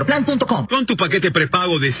www.casaplanmotorplan.com. Con tu paquete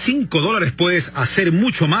prepago de $5 puedes hacer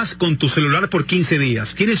mucho más con tu celular por 15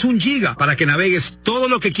 días. Tienes 1 giga para que navegues todo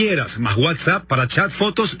lo que quieras, más WhatsApp para chat,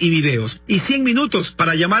 fotos y videos. Y 100 minutos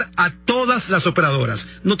para llamar a todas las operadoras.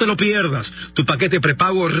 No te lo pierdas. Tu paquete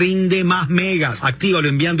prepago rinde más megas. Actívalo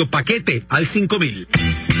enviando paquete al 5000.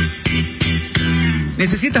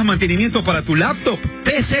 ¿Necesitas mantenimiento para tu laptop?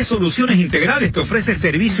 PC Soluciones Integrales te ofrece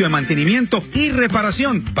servicio de mantenimiento y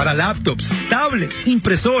reparación para laptops, tablets,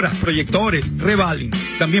 impresoras, proyectores, revaling.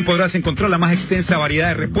 También podrás encontrar la más extensa variedad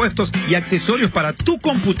de repuestos y accesorios para tu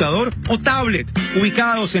computador o tablet,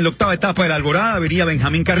 ubicados en la 8ª etapa de la Alborada, Avenida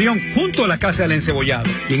Benjamín Carrión, junto a la Casa del Encebollado,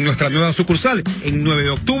 y en nuestra nueva sucursal, en 9 de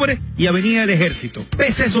octubre y Avenida del Ejército.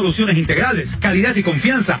 PC Soluciones Integrales, calidad y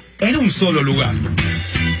confianza en un solo lugar.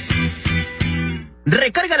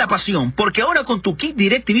 Recarga la pasión, porque ahora con tu kit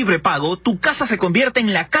DirecTV prepago, tu casa se convierte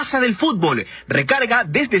en la casa del fútbol. Recarga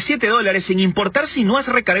desde $7 sin importar si no has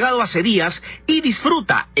recargado hace días y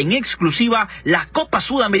disfruta en exclusiva la Copa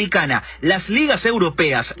Sudamericana, las ligas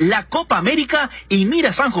europeas, la Copa América y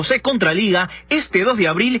mira San José contra Liga este 2 de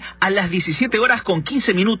abril a las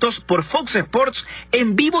 17:15 por Fox Sports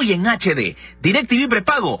en vivo y en HD. DirecTV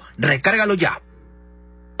prepago, recárgalo ya.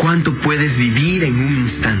 ¿Cuánto puedes vivir en un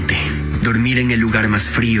instante? Dormir en el lugar más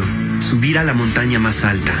frío, subir a la montaña más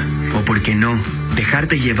alta, o por qué no,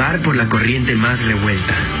 dejarte llevar por la corriente más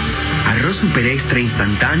revuelta. Arroz Super Extra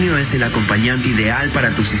instantáneo es el acompañante ideal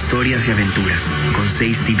para tus historias y aventuras, con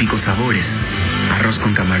 6 típicos sabores. Arroz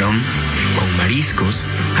con camarón, con mariscos,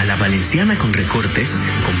 a la valenciana con recortes,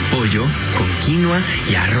 con pollo, con quinoa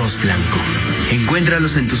y arroz blanco.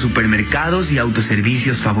 Encuéntralos en tus supermercados y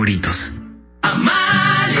autoservicios favoritos.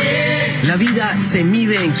 Amalie. La vida se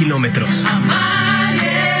mide en kilómetros.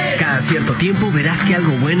 Amalie. Cada cierto tiempo verás que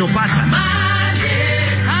algo bueno pasa.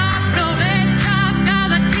 Amalie. Aprovecha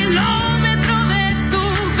cada kilómetro de tu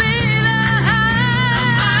vida.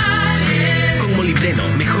 Amalie. Con molibdeno,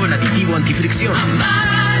 mejor aditivo antifricción.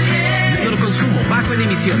 Amalie. Menor consumo, bajo en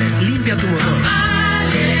emisiones, limpia tu motor.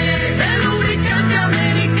 Amalie. El lubricante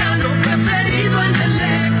americano preferido en el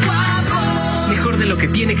Ecuador. Mejor de lo que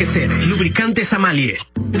tiene que ser. Lubricantes Amalie.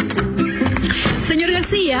 Señor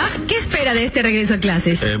García, ¿qué espera de este regreso a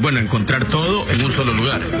clases? Bueno, encontrar todo en un solo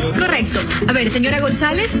lugar. Correcto. A ver, señora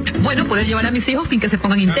González, bueno, poder llevar a mis hijos sin que se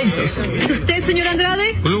pongan intensos. ¿Usted, señor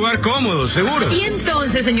Andrade? Un lugar cómodo, seguro. Y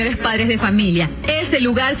entonces, señores padres de familia, ese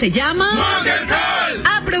lugar se llama... ¡Mall del Sol!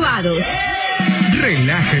 ¡Aprobados!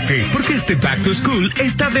 Relájate, porque este Back to School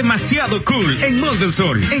está demasiado cool en Mall del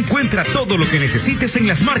Sol. Encuentra todo lo que necesites en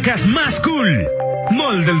las marcas más cool.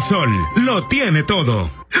 Mall del Sol, lo tiene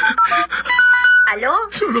todo. ¿Aló?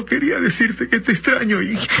 Solo quería decirte que te extraño,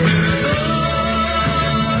 hija.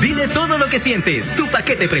 Dile todo lo que sientes. Tu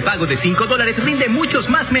paquete prepago de $5 rinde muchos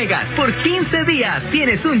más megas. Por 15 días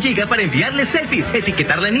tienes 1 giga para enviarle selfies,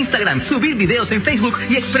 etiquetarla en Instagram, subir videos en Facebook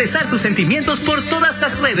y expresar tus sentimientos por todas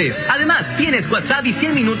las redes. Además, tienes WhatsApp y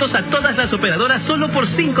 100 minutos a todas las operadoras solo por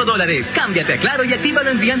 $5. Cámbiate a Claro y actívalo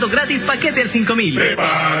enviando gratis paquete al 5000.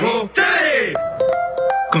 ¡Prepago! ¡Sí!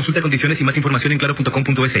 Consulta condiciones y más información en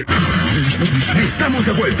claro.com.es. Estamos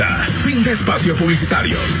de vuelta. Fin de espacio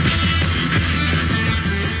publicitario.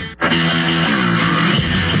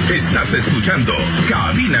 Estás escuchando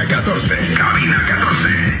Cabina 14. Cabina 14.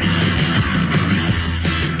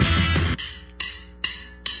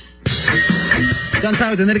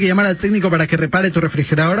 ¿Cansado de tener que llamar al técnico para que repare tu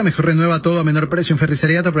refrigeradora? Mejor renueva todo a menor precio en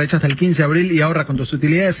Ferretería. Te aprovecha hasta el 15 de abril y ahorra con tus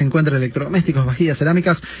utilidades. Se encuentra electrodomésticos, vajillas,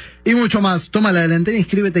 cerámicas y mucho más. Toma la delantera e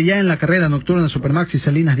inscríbete ya en la carrera nocturna Supermaxi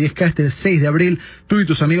Salinas 10K este 6 de abril. Tú y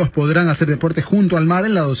tus amigos podrán hacer deporte junto al mar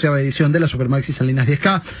en la 12ª edición de la Supermaxi Salinas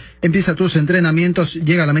 10K. Empieza tus entrenamientos,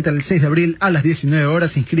 llega a la meta el 6 de abril a las 19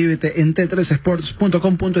 horas. Inscríbete en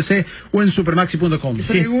t3sports.com.es o en supermaxi.com.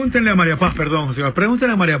 Pregúntenle a María Paz, perdón, José,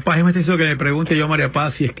 pregúntenle a María Paz. Es más diciendo que le pregunte yo a María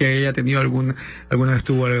Paz si es que ella ha tenido alguna vez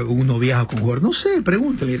tuvo algún noviazgo con jugador. No sé,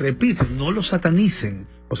 pregúntenle y repito, no lo satanicen,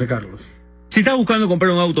 José Carlos. Si estás buscando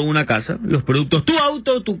comprar un auto o una casa, los productos Tu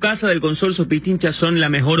Auto, Tu Casa del Consorcio Pichincha son la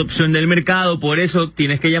mejor opción del mercado. Por eso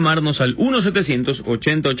tienes que llamarnos al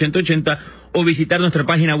 1-700-80-80-80 o visitar nuestra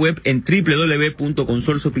página web en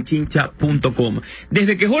www.consorciopichincha.com.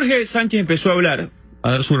 Desde que Jorge Sánchez empezó a hablar,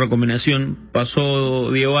 a dar su recomendación,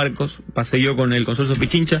 pasó Diego Arcos, pasé yo con el Consorcio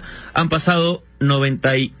Pichincha, han pasado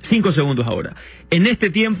 95 segundos ahora. En este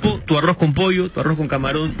tiempo, tu arroz con pollo, tu arroz con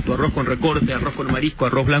camarón, tu arroz con recorte, arroz con marisco,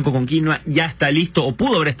 arroz blanco con quinoa, ya está listo, o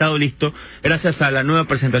pudo haber estado listo, gracias a la nueva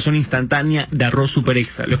presentación instantánea de arroz super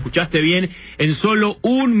extra. Lo escuchaste bien, en solo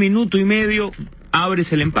 1 minuto y medio,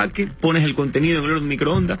 abres el empaque, pones el contenido en el horno de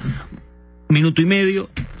microondas, 1 minuto y medio,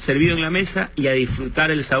 servido en la mesa y a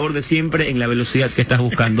disfrutar el sabor de siempre en la velocidad que estás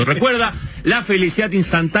buscando. Recuerda, la felicidad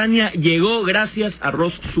instantánea llegó gracias a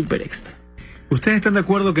Arroz Super Extra. ¿Ustedes están de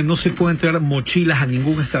acuerdo que no se pueden traer mochilas a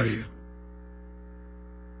ningún estadio?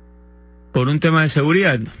 ¿Por un tema de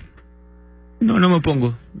seguridad? No me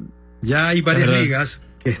opongo. Ya hay varias ligas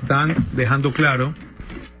que están dejando claro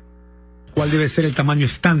cuál debe ser el tamaño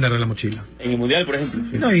estándar de la mochila. En el Mundial, por ejemplo.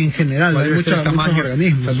 Sí. No, y en general, hay muchos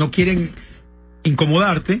organismos. O sea, no quieren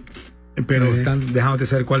incomodarte, pero están dejándote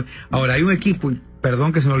saber cuál. Ahora, hay un equipo,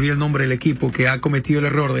 perdón que se me olvide el nombre del equipo, que ha cometido el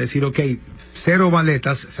error de decir, ok, 0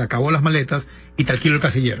 maletas, se acabó las maletas y te alquilo el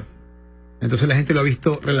casillero. Entonces la gente lo ha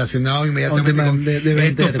visto relacionado inmediatamente con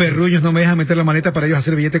estos perruños no me dejan meter la maleta para ellos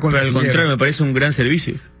hacer billete con el casillero. Al contrario, me parece un gran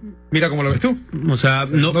servicio. Mira cómo lo ves tú. O sea,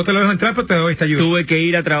 no te lo dejo entrar, pero te doy esta ayuda. Tuve que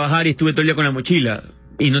ir a trabajar y estuve todo el día con la mochila.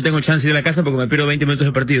 Y no tengo chance de ir a la casa porque me pierdo 20 minutos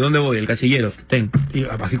de partido. ¿Dónde voy? El casillero. Y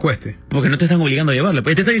así cueste. Porque no te están obligando a llevarla.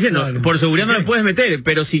 Pues te están diciendo, por seguridad no la puedes meter,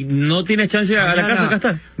 pero si no tienes chance a la casa, acá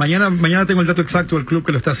está. Mañana tengo el dato exacto del club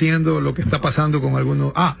que lo está haciendo, lo que está pasando con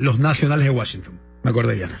algunos... los Nacionales de Washington. Me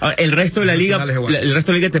acordé ya. Ahora, el resto de la liga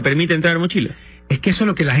te permite entrar en mochila. Es que eso es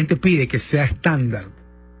lo que la gente pide, que sea estándar.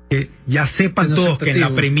 Que ya sepan todos que en la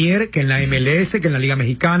Premier, que en la MLS, que en la Liga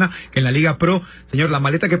Mexicana, que en la Liga Pro, señor, la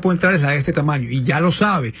maleta que puede entrar es la de este tamaño, y ya lo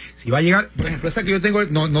sabe. Si va a llegar, por ejemplo, esa que yo tengo,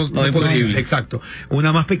 no es posible. Exacto.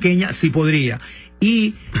 Una más pequeña sí podría.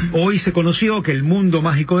 Y hoy se conoció que el mundo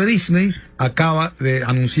mágico de Disney acaba de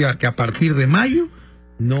anunciar que a partir de mayo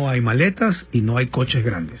no hay maletas y no hay coches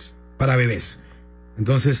grandes para bebés.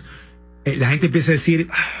 Entonces, la gente empieza a decir...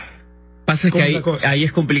 Pasa que ahí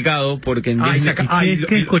es complicado porque en Disney...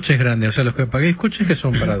 ¿Qué coches grandes? O sea, los que paguéis coches que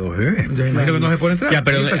son para 2 bebés. Imagino que no se puede entrar. Ya,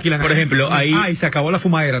 pero, por ejemplo, ahí... y se acabó la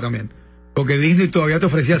fumadera también. Porque Disney todavía te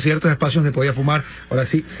ofrecía ciertos espacios donde podías fumar. Ahora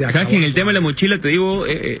sí, se acabó. ¿Sabes que en el tema de la mochila, te digo,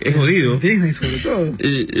 es jodido? Disney, sobre todo.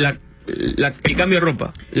 El cambio de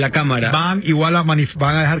ropa, la cámara. Van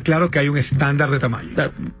a dejar claro que hay un estándar de tamaño.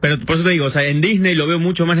 Pero por eso te digo, o sea, en Disney lo veo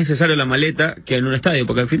mucho más necesario la maleta que en un estadio,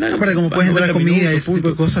 porque al final... Para como puedes entrar comida y ese tipo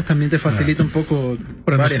de cosas, también te facilita un poco...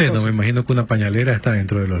 Pero no sé, me imagino que una pañalera está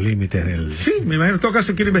dentro de los límites del... Sí, me imagino. En todo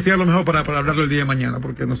caso, quiero investigarlo mejor para hablarlo el día de mañana,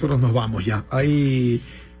 porque nosotros nos vamos ya. Hay...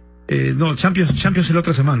 Champions es la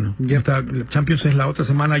otra semana. Ya está, Champions es la otra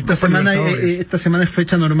semana. Esta semana es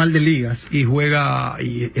fecha normal de ligas. Y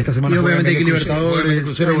esta semana obviamente hay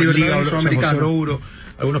Libertadores, Liga, Euro,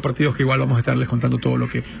 algunos partidos que igual vamos a estarles contando todo lo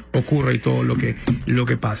que ocurre y todo lo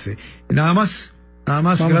que pase. Nada más.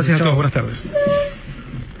 Gracias a todos. Buenas tardes.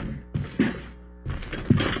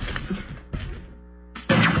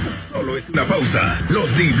 Solo es una pausa.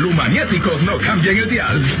 Los Diblu maniáticos no cambian el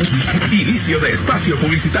dial. Inicio de espacio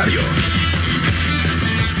publicitario.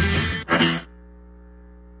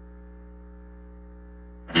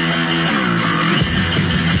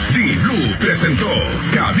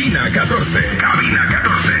 Cabina 14. Cabina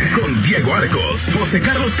 14. Con Diego Arcos, José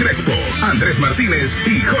Carlos Crespo, Andrés Martínez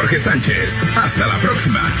y Jorge Sánchez. Hasta la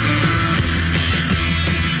próxima.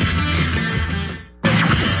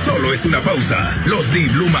 Solo es una pausa. Los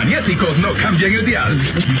Diblu maniáticos no cambian el dial.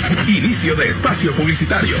 Inicio de espacio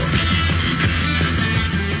publicitario.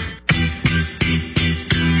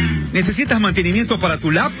 ¿Necesitas mantenimiento para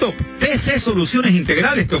tu laptop? PC Soluciones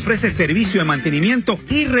Integrales te ofrece servicio de mantenimiento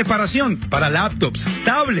y reparación para laptops,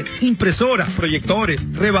 tablets, impresoras, proyectores,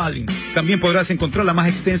 revaling. También podrás encontrar la más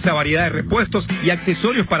extensa variedad de repuestos y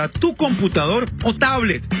accesorios para tu computador o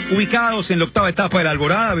tablet, ubicados en la 8ª etapa de la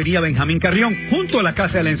Alborada, Avenida Benjamín Carrión, junto a la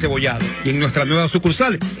Casa del Encebollado, y en nuestra nueva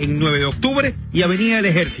sucursal, en 9 de octubre y Avenida del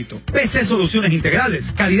Ejército. PC Soluciones Integrales,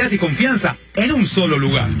 calidad y confianza en un solo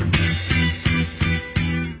lugar.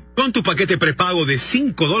 Con tu paquete prepago de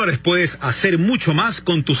 $5 puedes hacer mucho más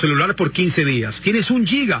con tu celular por 15 días. Tienes 1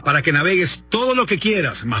 giga para que navegues todo lo que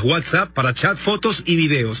quieras, más WhatsApp para chat, fotos y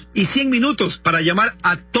videos. Y 100 minutos para llamar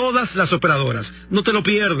a todas las operadoras. No te lo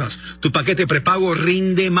pierdas. Tu paquete prepago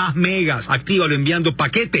rinde más megas. Actívalo enviando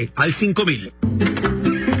paquete al 5000.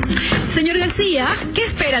 Señor García, ¿qué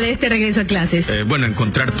espera de este regreso a clases? Bueno,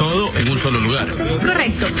 encontrar todo en un solo lugar.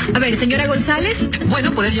 Correcto. A ver, señora González.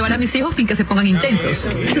 Bueno, poder llevar a mis hijos sin que se pongan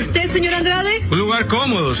intensos. ¿Y usted, señor Andrade? Un lugar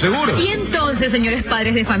cómodo, seguro. Y entonces, señores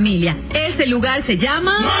padres de familia, este lugar se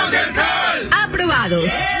llama... ¡Modern School! ¡Aprobados!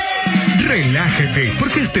 Relájate,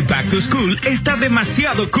 porque este Back to School está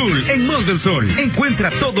demasiado cool en Mall del Sol. Encuentra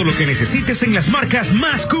todo lo que necesites en las marcas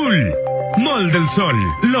más cool. Mall del Sol,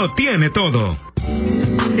 lo tiene todo.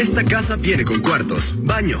 Esta casa viene con cuartos,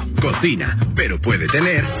 baño, cocina, pero puede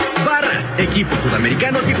tener barra, equipos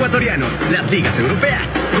sudamericanos y ecuatorianos, las ligas europeas,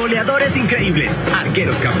 goleadores increíbles,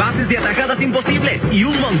 arqueros capaces de atajadas imposibles y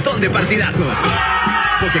un montón de partidazos.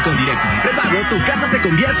 Porque con DirecTV prepago, tu casa se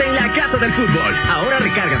convierte en la casa del fútbol. Ahora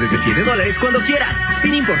recarga desde $7 cuando quieras,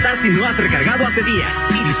 sin importar si no has recargado hace días.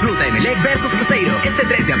 Y disfruta en el Egg vs Cruzeiro este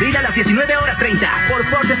 3 de abril a las 19:30 por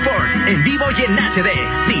Fox Sports, en vivo y en HD.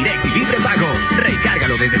 DirecTV prepago.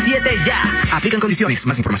 Recárgalo desde 7 ya. Aplican condiciones.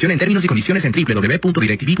 Más información en términos y condiciones en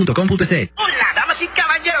www.directv.com.es. Hola, damas y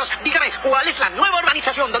caballeros. Dígame, ¿cuál es la nueva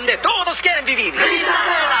urbanización donde todos quieren vivir? ¡Brisa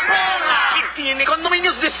de la Perla! ¿Que tiene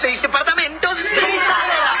condominios de 6 departamentos? ¡Brisa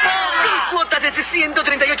de la Perla! ¿Con cuotas desde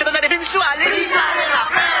 $138 mensuales? ¡Brisa de la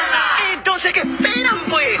Perla! Entonces, ¿qué esperan,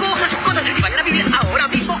 pues? Cojan sus cosas y vayan a vivir ahora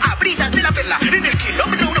mismo a Brisas de la Perla, en el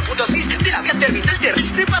kilómetro 1.6 de la vía terminal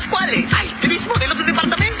terrestre Pascuales. Hay 3 modelos de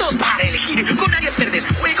departamentos para elegir, con áreas verdes,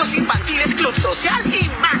 juegos infantiles, club social y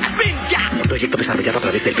más. ¡Ven ya! Un proyecto desarrollado a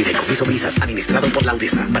través del Fideicomiso Brisas, administrado por la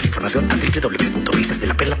UDESA. Más información a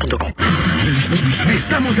www.brisasdelaperla.com.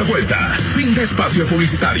 Estamos de vuelta. Fin de espacio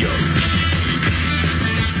publicitario.